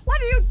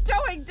are you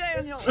doing,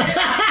 Daniel?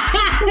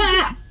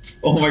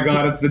 Oh my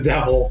god, it's the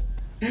devil.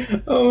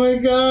 Oh my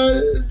god,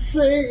 it's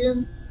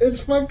Satan. It's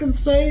fucking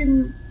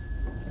Satan.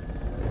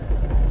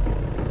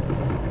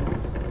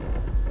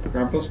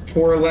 Those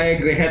poor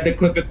legs. They had to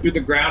clip it through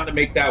the ground to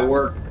make that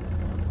work.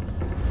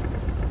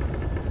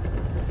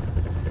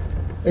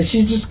 And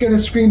she's just gonna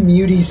scream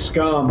muty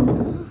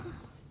scum.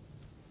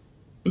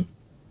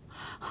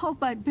 Oh,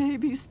 my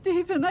baby,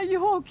 Stephen, are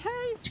you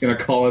okay? She's gonna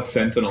call a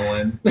sentinel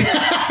in.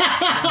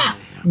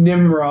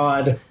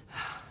 Nimrod.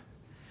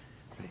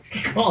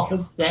 Call a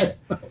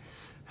sentinel.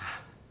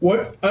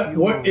 What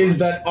is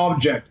that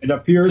object? It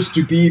appears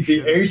to be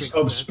the ace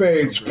of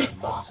spades.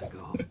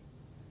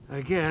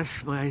 I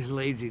guess my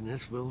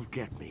laziness will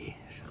get me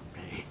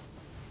someday.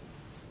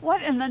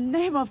 What in the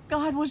name of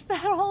God was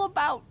that all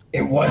about?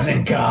 It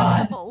wasn't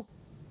God. What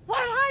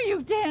are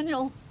you,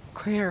 Daniel?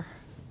 Claire.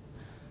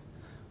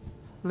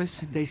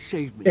 Listen. They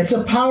saved me. It's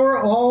a power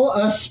all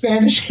us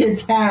Spanish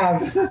kids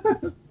have.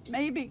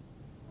 Maybe.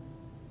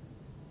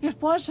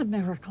 It was a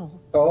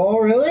miracle. Oh,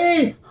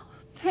 really?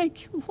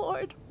 Thank you,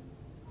 Lord.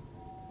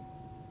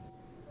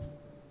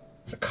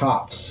 The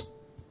cops.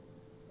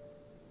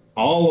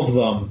 All of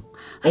them.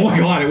 Oh my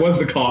god, it was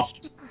the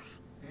cops.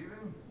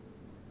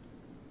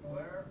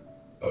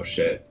 Oh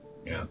shit.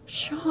 Yeah.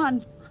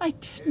 Sean, I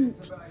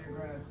didn't.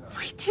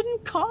 We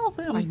didn't call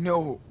them. I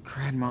know,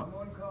 Grandma.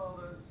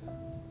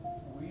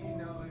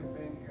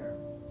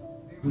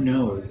 Who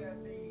knows?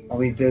 Well,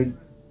 we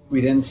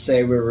didn't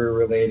say we were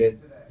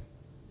related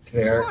to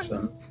the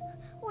Ericksons.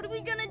 What are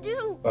we gonna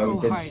do? But we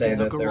did say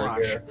that they were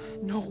here.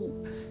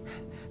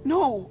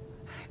 No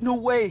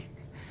way.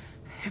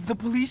 If the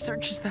police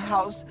searches the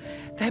house,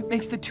 that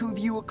makes the two of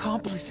you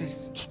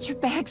accomplices. Get your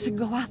bags and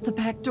go out the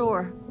back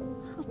door.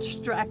 I'll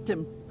distract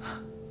him.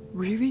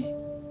 Really?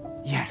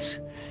 Yes.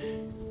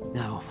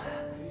 Now,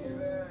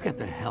 get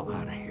the hell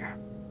out of here.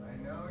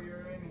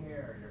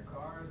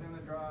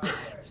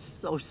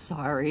 So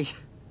sorry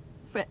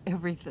for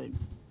everything.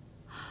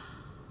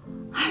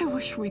 I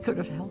wish we could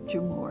have helped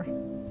you more.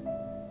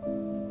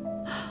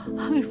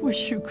 I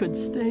wish you could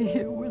stay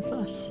here with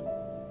us.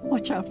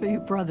 Watch out for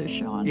your brother,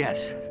 Sean.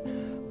 Yes.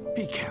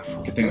 Be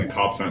careful. Good thing the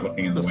cops aren't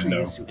looking in the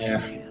window.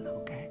 Yeah.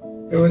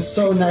 It was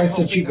so nice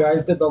that you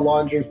guys did the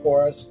laundry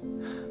for us.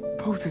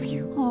 Both of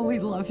you. Oh, we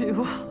love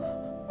you.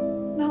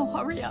 Now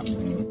hurry up.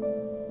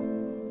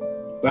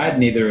 Glad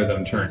neither of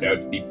them turned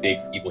out to be big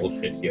evil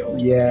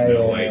shitheels. Yeah, you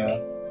know, yeah.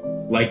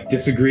 Like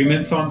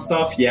disagreements on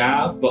stuff,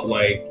 yeah, but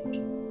like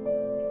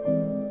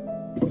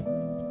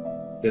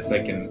this I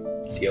can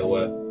deal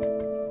with.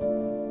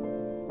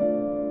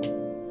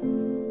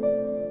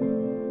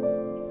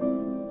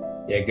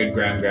 Yeah, good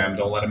Graham.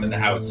 Don't let him in the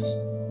house.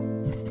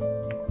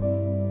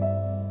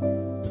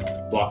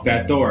 Block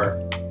that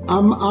door.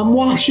 I'm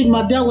washing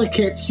my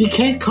delicates. You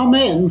can't come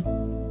in.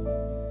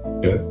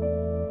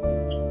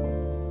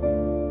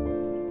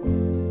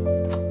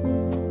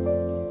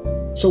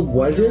 So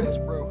was it?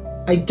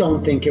 I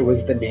don't think it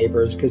was the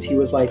neighbors because he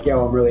was like,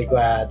 "Yo, I'm really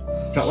glad."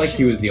 Felt like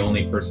he was the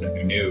only person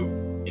who knew.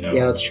 You know.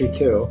 Yeah, that's true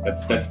too.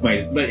 That's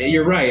my. But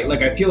you're right.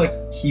 Like I feel like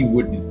he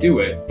wouldn't do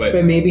it, but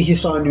maybe he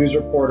saw a news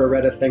report or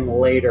read a thing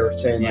later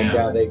saying like,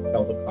 "Yeah, they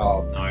killed the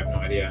cop." No, I have no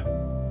idea.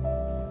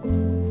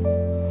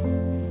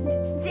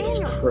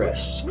 Daniel,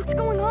 Chris. what's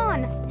going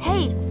on?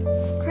 Hey,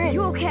 Chris.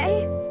 You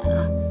okay?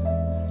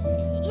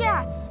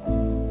 Yeah.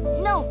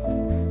 No.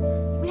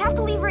 We have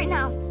to leave right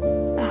now.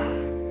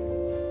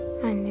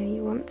 I knew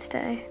you wouldn't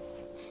stay.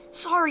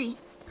 Sorry.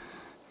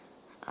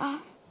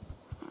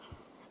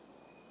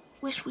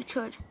 Wish we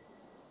could.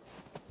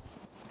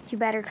 You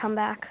better come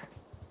back.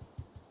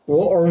 Well,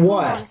 or Hold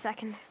what? on a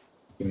second.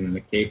 Give him the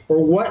cape.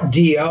 Or what,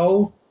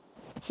 Dio?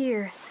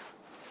 Here.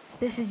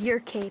 This is your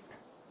cape.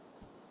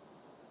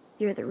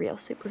 You're the real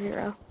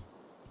superhero.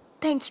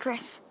 Thanks,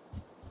 Chris.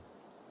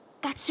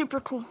 That's super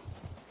cool.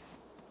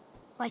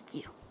 Like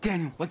you.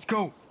 Daniel, let's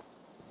go.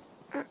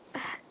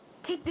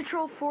 Take the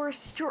Troll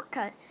Forest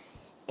shortcut.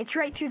 It's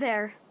right through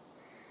there.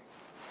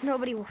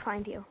 Nobody will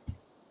find you.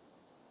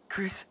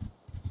 Chris.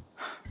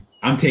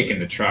 I'm taking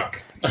the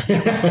truck.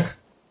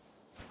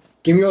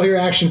 Give me all your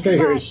action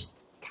figures.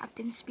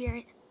 Captain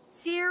Spirit.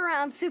 See you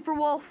around, Super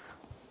Wolf.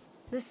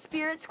 The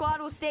Spirit Squad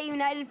will stay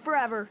united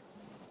forever.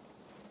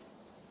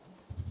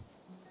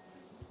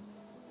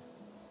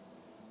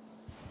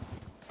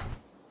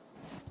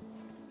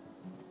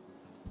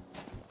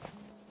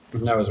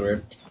 That was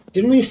weird.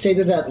 Didn't we say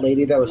to that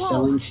lady that was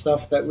selling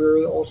stuff that we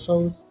were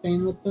also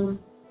staying with them?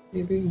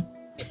 Maybe?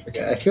 I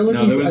forget. I feel like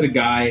No, there was a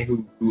guy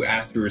who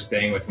asked if we were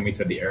staying with him. We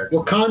said the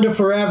Ericsons. Wakanda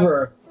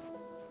forever.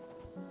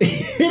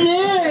 It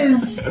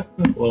is! A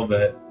little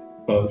bit.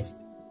 Close.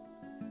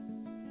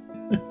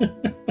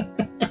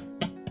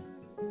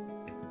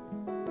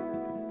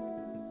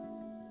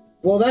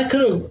 Well, that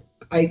could have...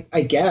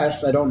 I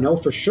guess. I don't know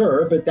for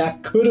sure, but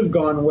that could have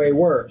gone way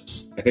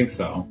worse. I think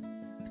so.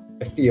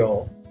 I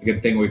feel. It's a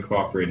good thing we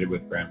cooperated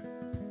with Graham.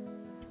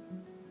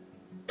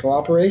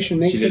 Cooperation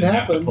makes She it didn't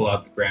have happen. to pull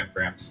out the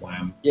Graham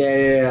slam.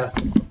 Yeah.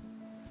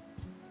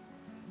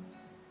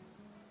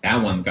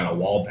 That one's got a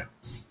wall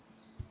bounce.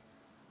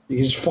 You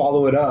can just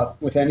follow it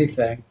up with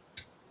anything.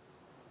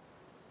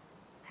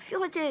 I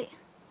feel like a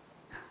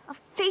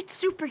fake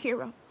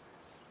superhero.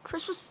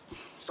 Chris was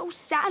so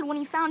sad when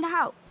he found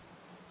out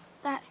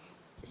that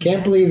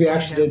Can't believe you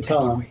actually did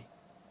tell him.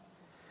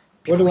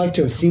 Would have liked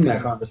to have seen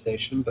that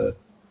conversation, but...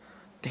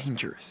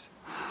 Dangerous.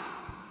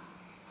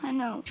 I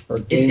know. Or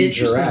It's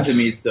interesting dangerous. to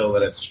me still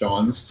that it's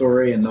Sean's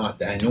story and not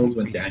Daniel's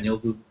when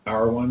Daniel's is the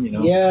power one, you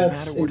know? Yeah,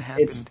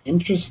 it's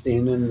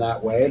interesting in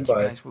that way, but...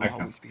 You guys will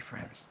always be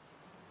friends.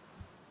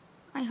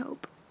 I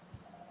hope.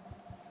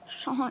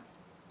 Sean.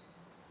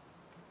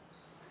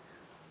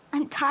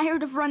 I'm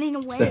tired of running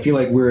away. So I feel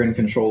like we're in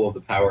control of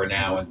the power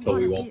now until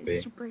we won't be. be.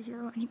 A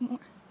superhero anymore.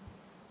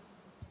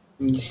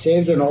 You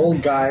saved an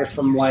old guy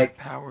from, like,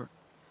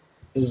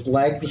 his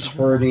legs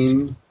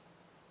hurting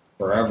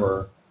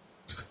forever.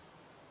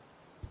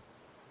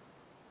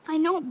 I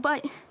know,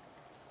 but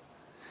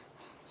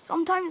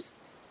sometimes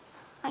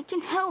I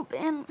can help,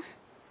 and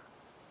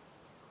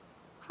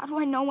how do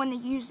I know when to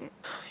use it?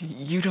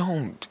 You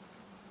don't.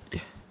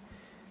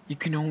 You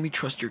can only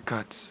trust your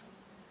guts.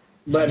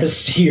 Let us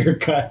see your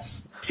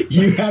guts.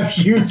 You have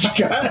huge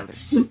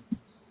guts.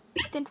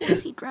 Then we'll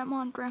see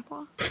Grandma and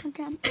Grandpa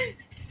again.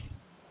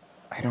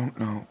 I don't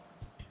know.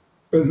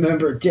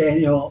 Remember,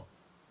 Daniel.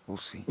 We'll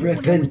see.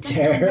 Rip and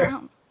tear.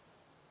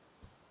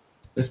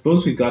 I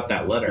suppose we got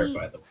that letter, See-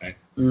 by the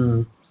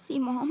way. See,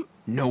 Mom?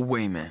 No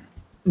way, man.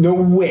 No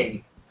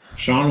way.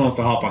 Sean wants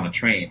to hop on a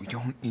train. We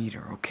don't need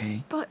her,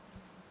 okay? But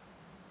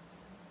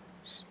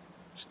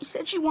she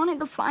said she wanted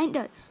to find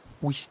us.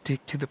 We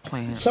stick to the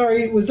plan.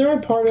 Sorry, was there a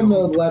part in the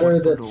letter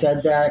that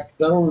said that?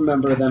 'Cause I don't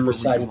remember them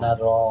reciting that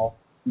at all.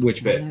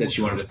 Which bit? That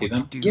she wanted to see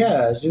them?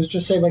 Yeah, it was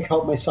just say, like,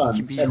 help my son.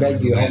 I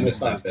beg you, I help my missed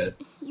son. that bit.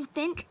 You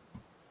think?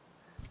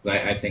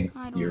 I think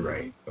I don't you're know.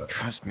 right. But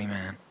Trust me,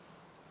 man.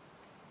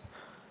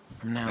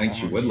 From now I think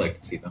she on. would like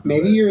to see them.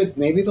 Maybe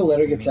maybe the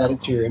letter gets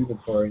added to your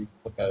inventory.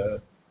 Look at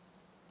it.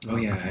 Oh,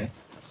 yeah.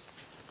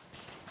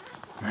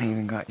 I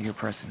even got you a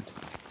present.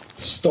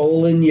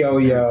 Stolen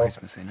yo-yo.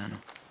 Christmas, Nano.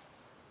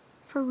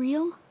 For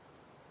real?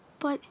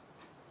 But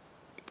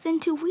it's in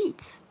 2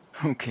 weeks.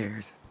 Who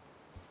cares?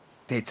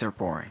 Dates are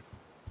boring.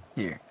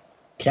 Here.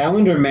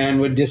 Calendar Man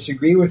would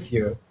disagree with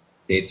you.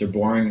 Dates are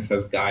boring,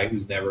 says guy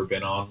who's never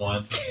been on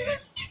one.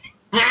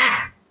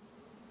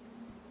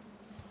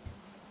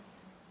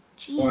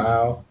 Gee,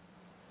 Wow.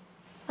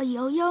 a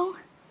yo-yo?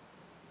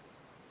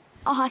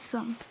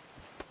 Awesome.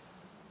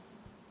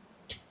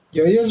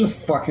 Yo-yos are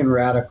fucking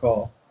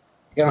radical.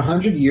 In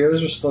 100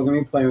 years, we're still gonna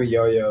be playing with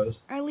yo-yos.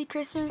 Early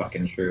Christmas.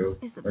 Fucking true.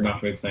 Is the We're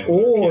not going to best. be playing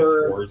with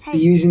Or PS4s.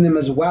 using them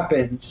as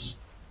weapons.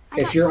 I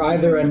If got you're something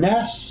either for a you.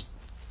 Ness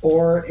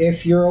or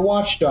if you're a I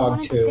watchdog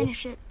wanted to too.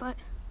 finish it, but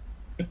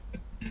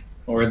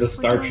Or the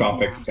Star doing it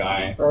Tropics now,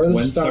 guy. Or the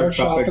When's Star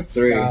Tropics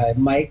 3? guy.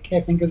 Mike,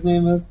 I think his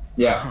name is.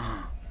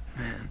 Yeah.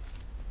 Man.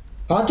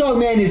 Hot Dog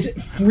Man is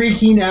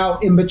freaking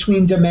out in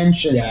between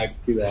dimensions. Yeah, I can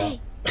see that.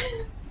 hey,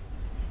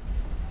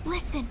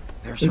 listen.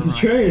 There's It's a ride.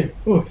 train.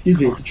 Oh, excuse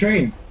me. It's a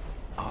train.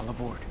 All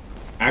aboard.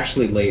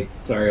 Actually late.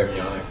 Sorry, I'm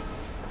yawning.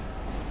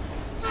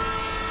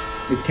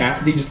 Is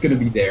Cassidy just going to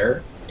be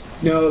there?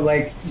 No,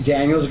 like,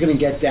 Daniel's gonna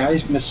get down,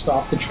 he's gonna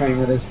stop the train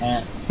with his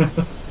hand.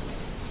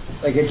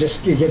 Like, it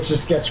just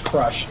gets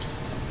crushed.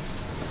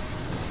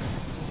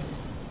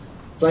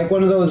 It's like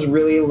one of those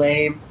really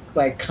lame,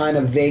 like, kind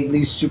of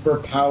vaguely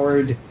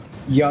super-powered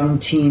young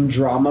teen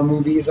drama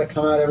movies that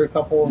come out every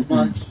couple of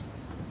months.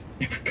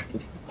 Every couple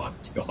of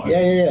months, God.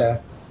 Yeah.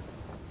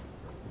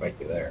 Might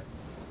be there.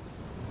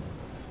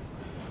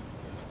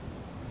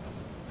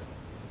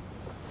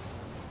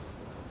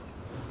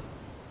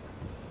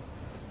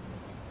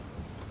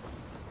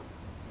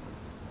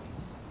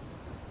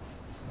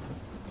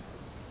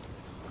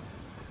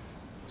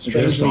 Is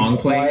there a song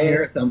playing quiet.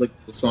 here? It sounds like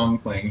the song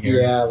playing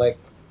here. Yeah, like,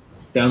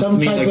 Sounds some to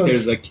me type like of-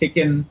 there's a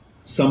kickin'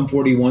 Sum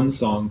 41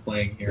 song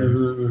playing here.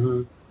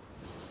 mhm.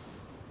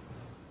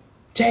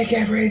 Take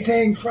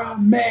everything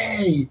from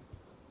me!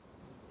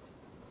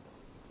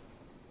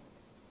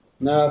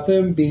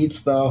 Nothing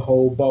beats the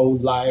hobo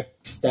life,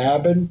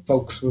 stabbing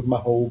folks with my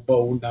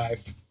hobo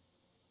knife.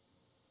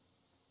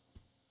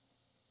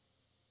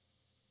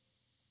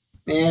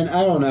 Man,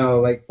 I don't know,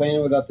 like, playing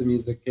it without the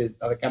music,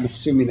 like, I'm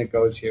assuming it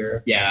goes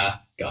here. Yeah,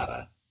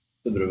 gotta.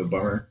 It's a bit of a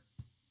bummer.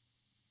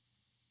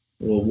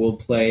 We'll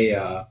play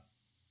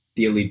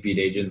the Elite Beat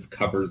Agents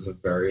covers of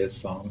various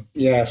songs.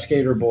 Yeah,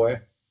 Skater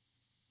Boy.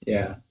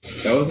 Yeah,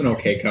 that was an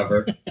okay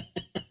cover.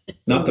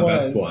 Not the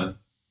best was. one.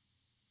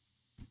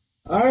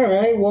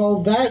 Alright,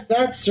 well,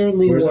 that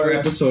certainly Where's was... our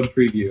episode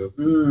preview?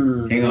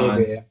 Hang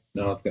maybe. on.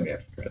 No, it's gonna be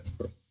after credits, of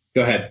course.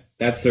 Go ahead.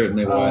 That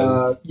certainly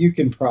was. You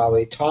can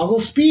probably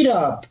toggle speed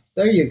up.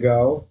 There you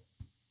go.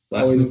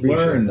 Lessons appreciate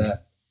learned.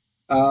 That.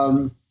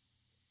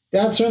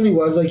 That certainly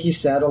was, like you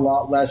said, a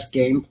lot less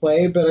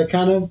gameplay, but I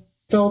kind of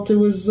felt it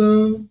was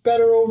a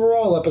better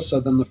overall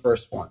episode than the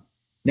first one.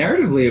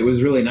 Narratively, it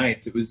was really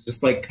nice. It was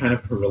just like kind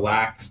of a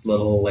relaxed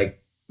little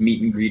like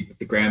meet and greet with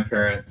the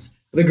grandparents.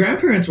 The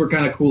grandparents were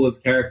kind of cool as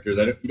characters.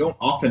 You don't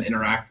often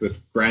interact with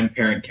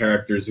grandparent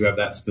characters who have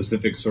that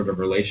specific sort of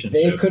relationship.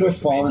 They could have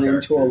with the main fallen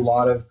into a characters.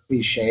 lot of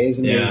cliches,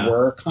 and Yeah. they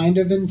were kind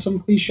of in some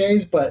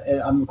cliches, but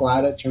I'm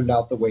glad it turned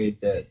out the way it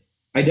did.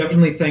 I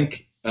definitely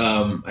think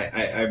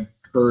I've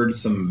heard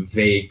some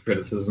vague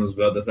criticisms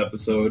about this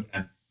episode,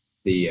 and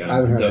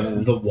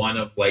The one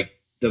of like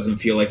doesn't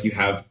feel like you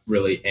have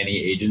really any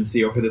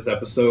agency over this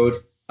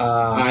episode.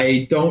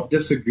 I don't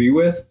disagree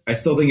with. I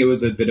still think it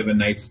was a bit of a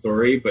nice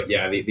story, but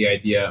yeah, the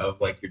idea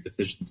of like your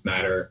decisions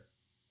matter.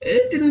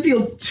 It didn't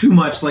feel too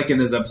much like in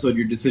this episode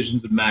your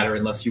decisions would matter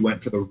unless you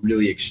went for the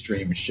really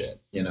extreme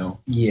shit, you know?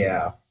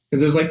 Yeah.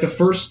 Because there's like the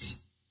first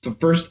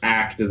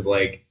act is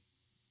like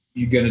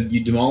you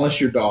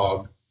demolish your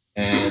dog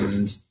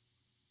and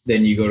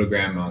then you go to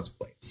grandma's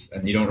place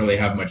and you don't really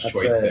have much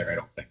choice there. I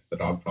don't think the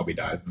dog probably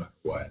dies no matter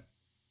what.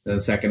 Then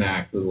the second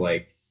act is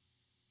like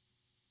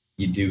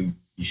you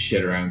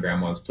shit around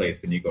grandma's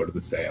place and you go to the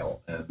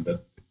sale and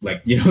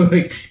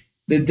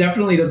it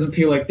definitely doesn't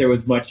feel like there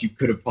was much you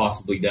could have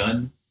possibly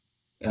done.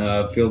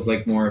 Feels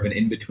like more of an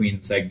in-between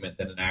segment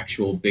than an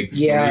actual big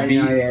story. Yeah,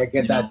 I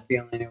get that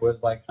feeling. It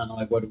was like kind of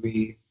like what do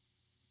we...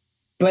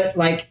 But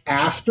like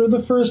after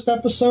the first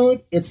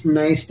episode, it's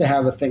nice to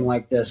have a thing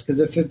like this because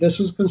if this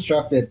was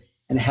constructed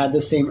and had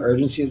the same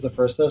urgency as the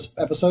first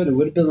episode, it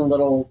would have been a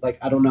little like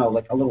I don't know,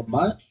 like a little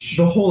much.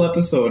 The whole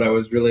episode, I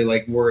was really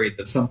like worried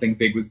that something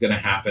big was going to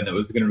happen that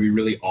was going to be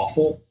really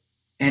awful,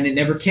 and it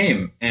never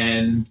came.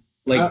 And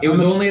like it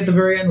was only at the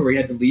very end where he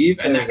had to leave,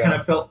 and that kind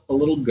of felt a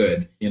little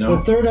good, you know.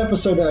 The third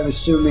episode, I'm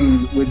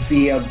assuming, would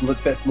be a little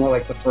bit more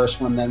like the first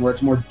one, then, where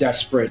it's more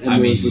desperate.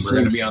 And we're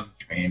going to be on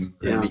the train.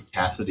 We're going to meet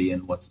Cassidy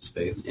and what's his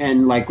face,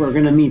 and like we're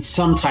going to meet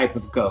some type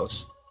of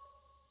ghost.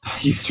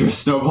 You threw a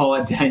snowball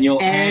at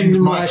Daniel and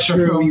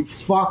Mushroom. You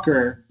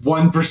fucker.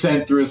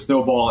 1% threw a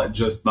snowball at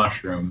just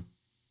Mushroom.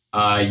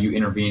 You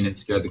intervened and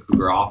scared the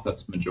cougar off.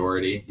 That's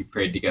majority. You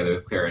prayed together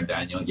with Claire and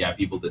Daniel. Yeah,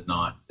 people did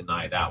not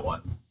deny that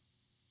one.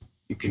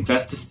 You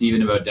confessed to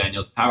Steven about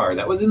Daniel's power.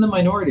 That was in the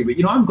minority,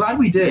 but I'm glad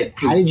we did.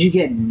 How did you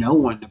get no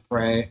one to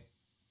pray?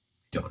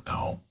 Don't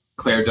know.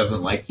 Claire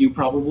doesn't like you,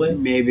 probably.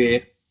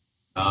 Maybe.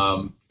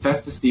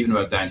 Confessed to Steven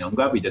about Daniel. I'm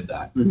glad we did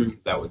that. Mm-hmm.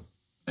 That was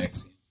a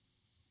nice scene.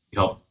 You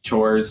helped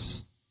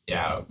chores.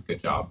 Yeah,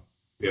 good job.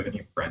 Do you have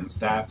any friend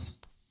stats?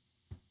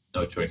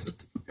 No choices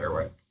to compare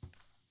with.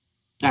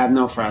 I have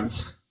no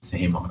friends.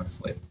 Same,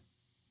 honestly.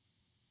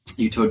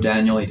 You told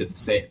Daniel he did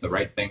the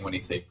right thing when he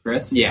saved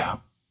Chris. Yeah.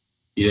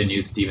 You didn't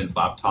use Steven's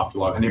laptop to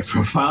log on your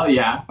profile.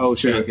 Yeah. Oh,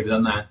 shit. You could have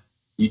done that.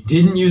 You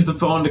didn't use the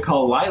phone to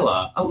call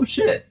Lila. Oh,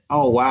 shit.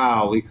 Oh,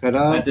 wow. We could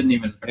have. That didn't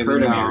even occur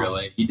to me,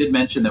 really. He did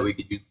mention that we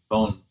could use the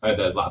phone or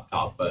the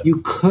laptop, but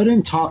you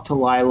couldn't talk to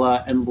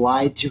Lila and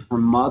lie to her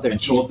mother.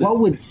 What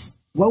would?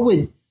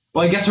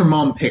 Well, I guess her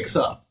mom picks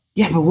up.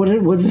 Yeah, but what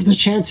is the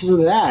chances of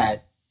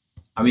that?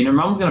 I mean, her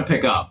mom's gonna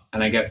pick up,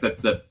 and I guess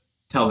that's the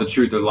tell the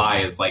truth or lie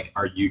is like,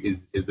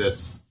 is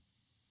this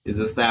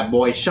that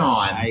boy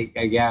Sean? I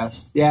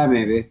guess. Yeah,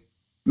 maybe.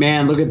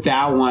 Man, look at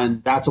that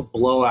one. That's a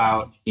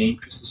blowout. You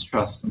gained Chris's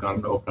trust and got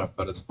him to open up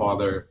about his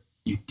father.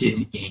 You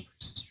didn't gain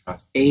Chris's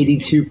trust.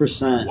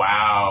 82%.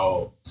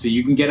 Wow. So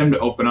you can get him to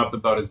open up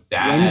about his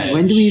dad.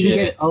 When do we even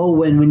get... Oh,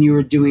 when you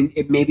were doing...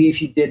 it? Maybe if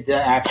you did the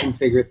action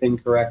figure thing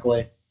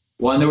correctly.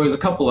 Well, and there was a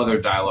couple other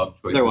dialogue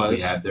choices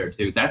we had there,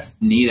 too. That's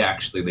neat,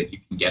 actually, that you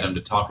can get him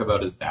to talk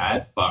about his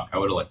dad. Fuck, I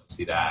would have liked to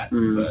see that.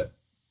 But,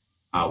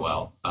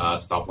 well.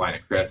 Stop lying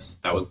to Chris.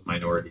 That was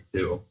minority,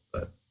 too.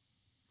 But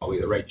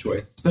probably the right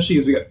choice. Especially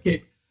because we got the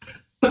cake.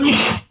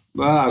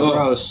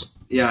 Gross.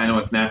 Yeah, I know,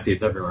 it's nasty.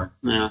 It's everywhere.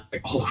 Yeah. It's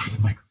like all over the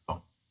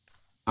microphone.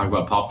 Talk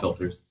about pop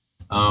filters.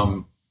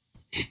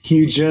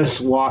 You just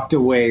walked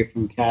away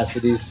from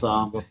Cassidy's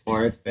song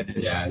before it finished.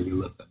 Yeah, you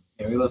listen.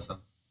 Yeah, we listen.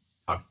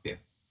 Talks to you.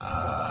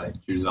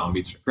 Drew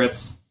zombies for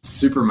Chris.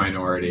 Super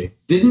minority.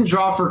 Didn't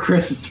draw for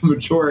Chris as the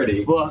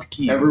majority. Fuck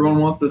you. Everyone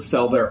wants to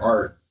sell their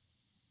art.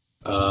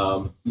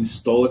 You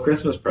stole a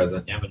Christmas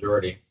present. Yeah,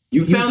 majority.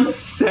 You found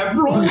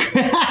several.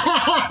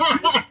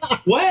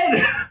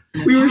 When?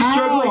 We were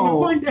struggling to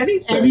find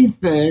anything.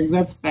 Anything.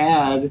 That's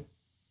bad.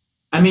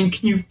 I mean,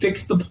 can you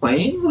fix the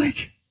plane?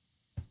 Like,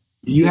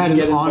 you had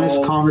an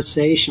honest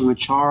conversation with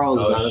Charles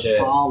about his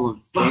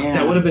problem. Fuck,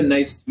 that would have been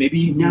nice. Maybe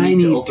you need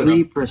to open up.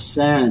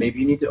 93%. Maybe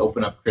you need to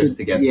open up Chris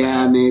to get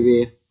yeah, that.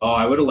 maybe. Oh,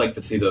 I would have liked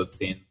to see those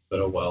scenes, but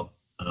oh well.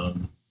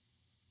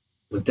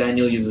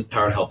 Daniel uses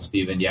power to help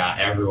Steven. Yeah,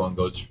 everyone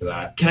goes for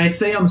that. Can I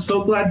say I'm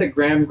so glad that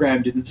Graham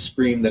didn't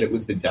scream that it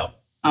was the devil?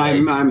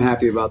 I'm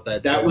happy about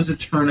that. That was a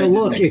turn I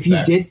didn't expect. Look, if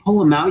you did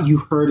pull him out, you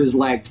hurt his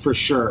leg for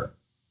sure.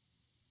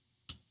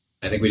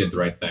 I think we did the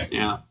right thing.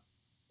 Yeah.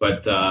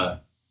 But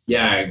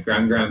yeah,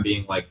 Graham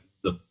being like,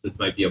 this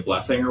might be a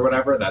blessing or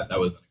whatever, that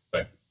was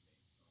unexpected.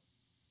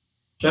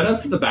 Shout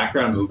outs to the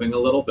background moving a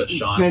little, but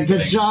Sean's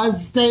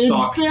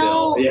staying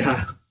still.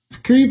 Yeah. It's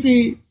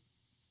creepy.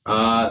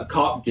 The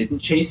cop didn't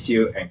chase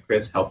you, and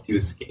Chris helped you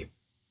escape.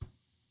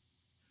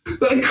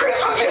 But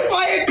Chris was hit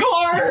by a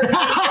car!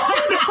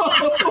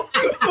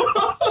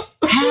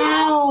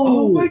 How?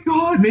 Oh my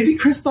god, maybe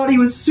Chris thought he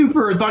was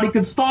super, thought he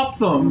could stop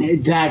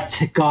them.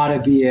 That's gotta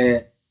be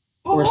it.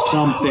 Or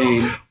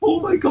something.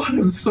 Oh my god,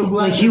 I'm so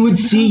glad. Like he would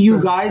see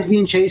you guys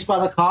being chased by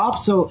the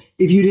cops, so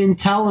if you didn't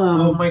tell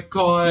him... Oh my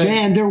god.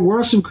 Man, there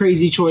were some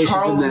crazy choices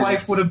Charles' in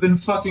life would have been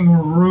fucking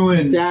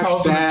ruined. That's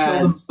Charles would have bad.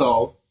 killed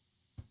himself.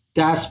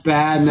 That's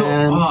bad, So,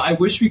 man. I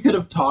wish we could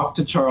have talked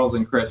to Charles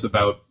and Chris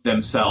about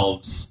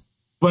themselves,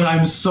 but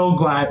I'm so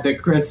glad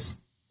that Chris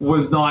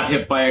was not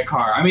hit by a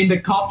car. I mean, the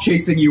cop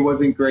chasing you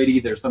wasn't great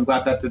either, so I'm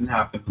glad that didn't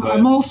happen. But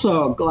I'm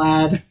also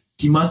glad.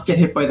 he must get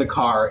hit by the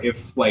car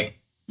if, like,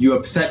 you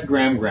upset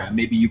Gram.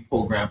 Maybe you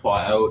pull Grandpa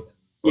out.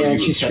 Yeah,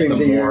 and she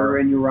screams at you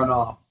and you run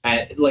off.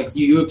 And, like,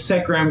 you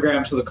upset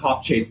Gram, so the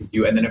cop chases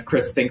you, and then if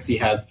Chris thinks he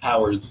has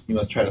powers, you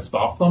must try to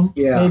stop them.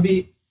 Yeah.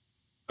 Maybe.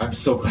 I'm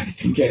so glad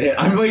he didn't get hit.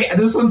 I'm like,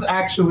 this one's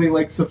actually,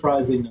 like,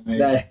 surprising to me.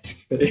 That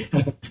is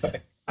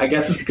good. I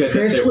guess it's good.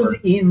 Chris that was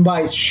eaten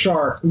by a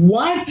shark.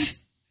 What?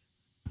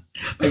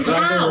 I'm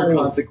glad there were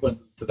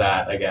consequences to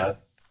that, I guess.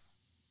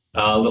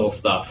 Little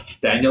stuff.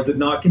 Daniel did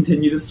not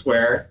continue to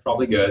swear. It's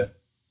probably good.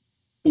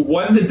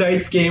 Won the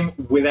dice game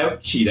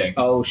without cheating.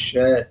 Oh,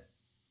 shit.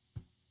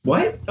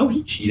 What? Oh,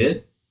 he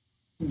cheated.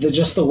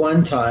 Just the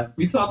one time.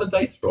 We saw the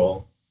dice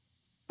roll.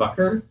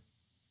 Fucker.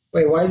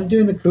 Wait, why is it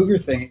doing the cougar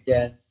thing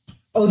again?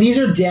 Oh, these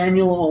are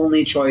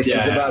Daniel-only choices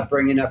about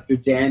bringing up your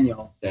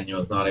Daniel. Daniel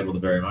is not able to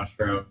very much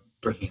for him.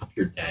 Bringing up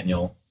your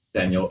Daniel.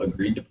 Daniel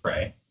agreed to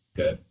pray.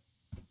 Good.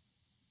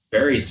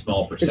 Very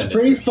small percentage. It's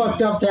pretty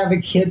fucked up to have a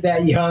kid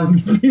that young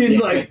being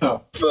like,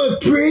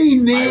 fuck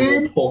brain, man. I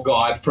will pull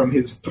God from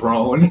his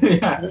throne.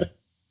 Yeah.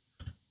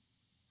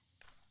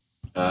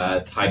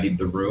 Tidied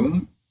the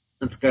room.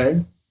 That's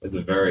good. It's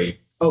a very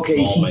okay.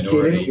 small He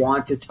minority. didn't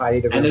want to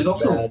tidy the room. And there's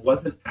also bad.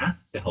 wasn't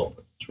asked to help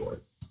with the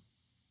chores.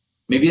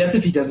 Maybe that's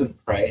if he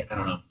doesn't pray. I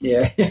don't know.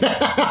 Yeah.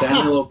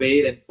 Daniel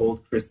obeyed and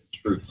told Chris the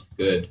truth.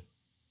 Good.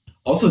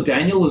 Also,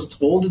 Daniel was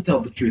told to tell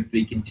the truth, but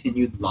he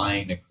continued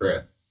lying to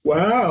Chris.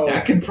 Wow.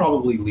 That could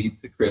probably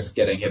lead to Chris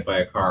getting hit by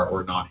a car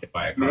or not hit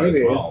by a car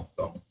Maybe. as well.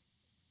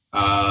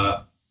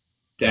 So,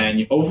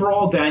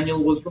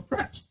 Daniel was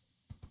repressed.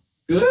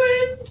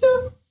 Good.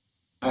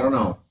 I don't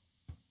know.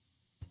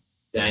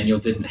 Daniel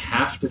didn't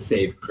have to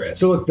save Chris.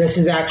 So look, this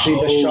is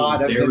actually the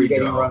shot of there him we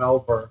getting go. run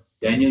over.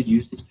 Daniel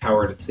used his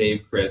power to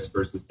save Chris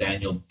versus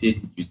Daniel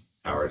didn't use his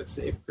power to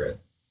save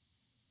Chris.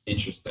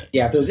 Interesting.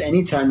 Yeah, if there's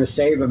any time to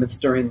save him, it's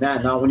during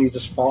that, not when he's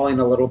just falling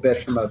a little bit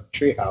from a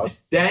treehouse.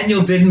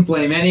 Daniel didn't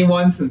blame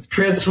anyone since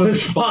Chris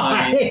was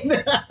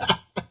fine.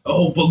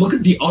 Oh, but look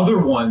at the other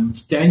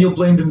ones. Daniel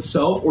blamed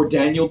himself or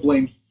Daniel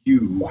blamed you.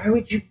 Why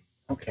would you?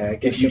 Okay, I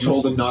guess If you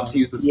told him not to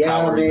use his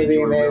powers and maybe,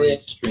 you were really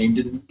extreme,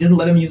 didn't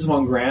let him use them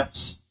on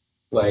Gramps.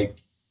 Like,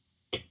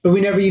 but we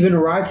never even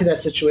arrived to that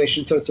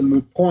situation, so it's a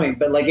moot point.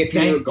 But like, if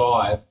thank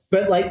God.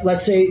 But like,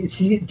 let's say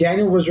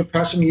Daniel was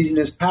repressed from using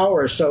his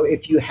power. So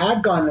if you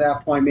had gone to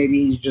that point, maybe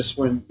you just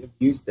wouldn't have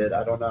used it.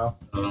 I don't know.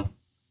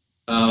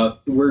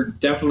 We're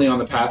definitely on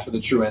the path for the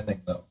true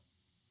ending, though.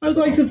 I'd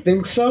like to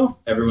think so.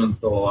 Everyone's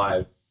still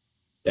alive.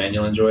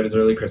 Daniel enjoyed his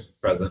early Christmas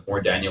present, or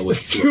Daniel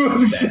was too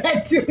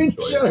upset to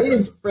enjoy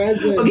his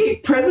present. Okay,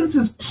 presents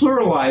is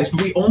pluralized,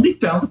 but we only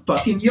found the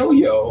fucking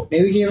yo-yo.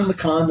 Maybe we gave him the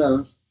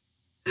condoms.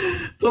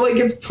 But, like,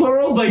 it's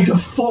plural by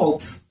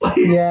default. Like,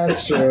 yeah,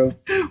 that's true.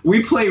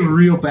 We play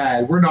real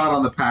bad. We're not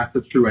on the path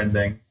to true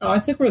ending. Oh, I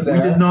think we're there.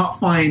 We did not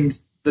find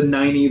the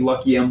 90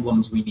 lucky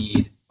emblems we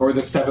need, or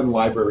the 7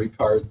 library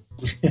cards.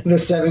 The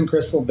 7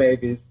 crystal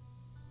babies.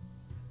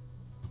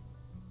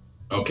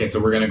 Okay, so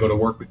we're going to go to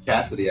work with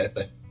Cassidy, I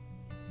think.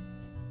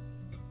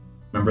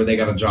 Remember they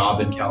got a job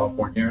in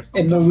California or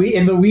something?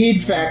 In the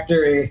weed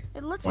factory.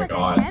 It looks Oh my like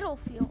God. a metal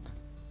field.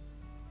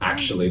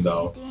 Actually,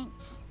 though.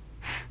 Stinks.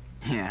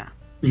 Yeah.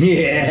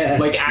 Yeah.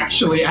 Like,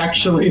 actually,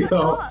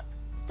 though.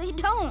 They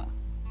don't.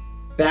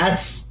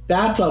 That's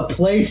a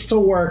place to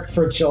work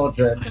for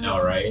children. I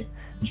know, right?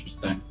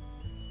 Interesting.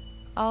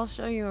 I'll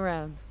show you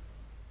around.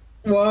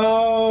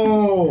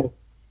 Whoa!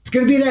 It's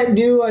gonna be that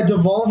new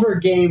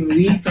Devolver game,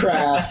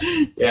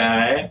 Weedcraft.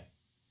 Yeah.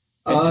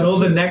 Until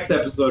the next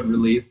episode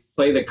release,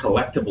 play the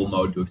collectible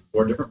mode to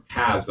explore different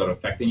paths without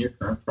affecting your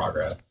current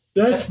progress.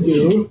 That's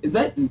new. Is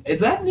that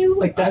new?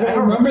 Like I that? don't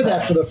remember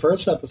that for the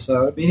first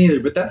episode. Me neither,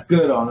 but that's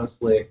good,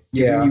 honestly.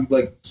 Yeah. Giving you,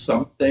 like,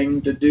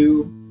 something to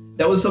do.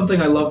 That was something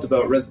I loved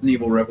about Resident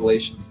Evil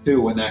Revelations 2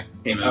 when that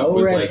came out. Oh,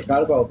 was right. I like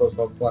forgot about those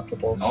little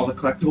collectibles. all the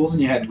collectibles, and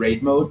you had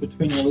raid mode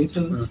between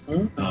releases.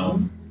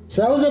 Mm-hmm.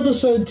 So that was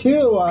episode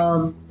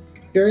 2.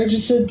 Very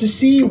interested to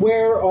see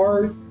where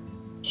our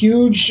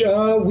huge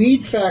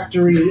weed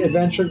factory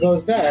adventure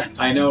goes next.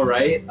 I know,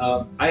 right?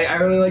 I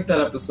really like that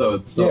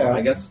episode, so Yeah.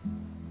 I guess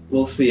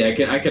we'll see.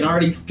 I can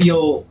already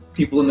feel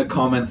people in the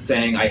comments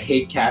saying I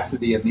hate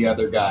Cassidy and the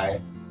other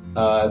guy.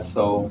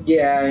 So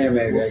yeah,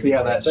 maybe we'll see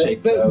how that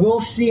shakes but out.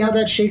 we'll see how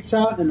that shakes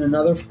out in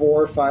another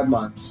 4 or 5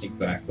 months.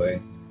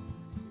 Exactly.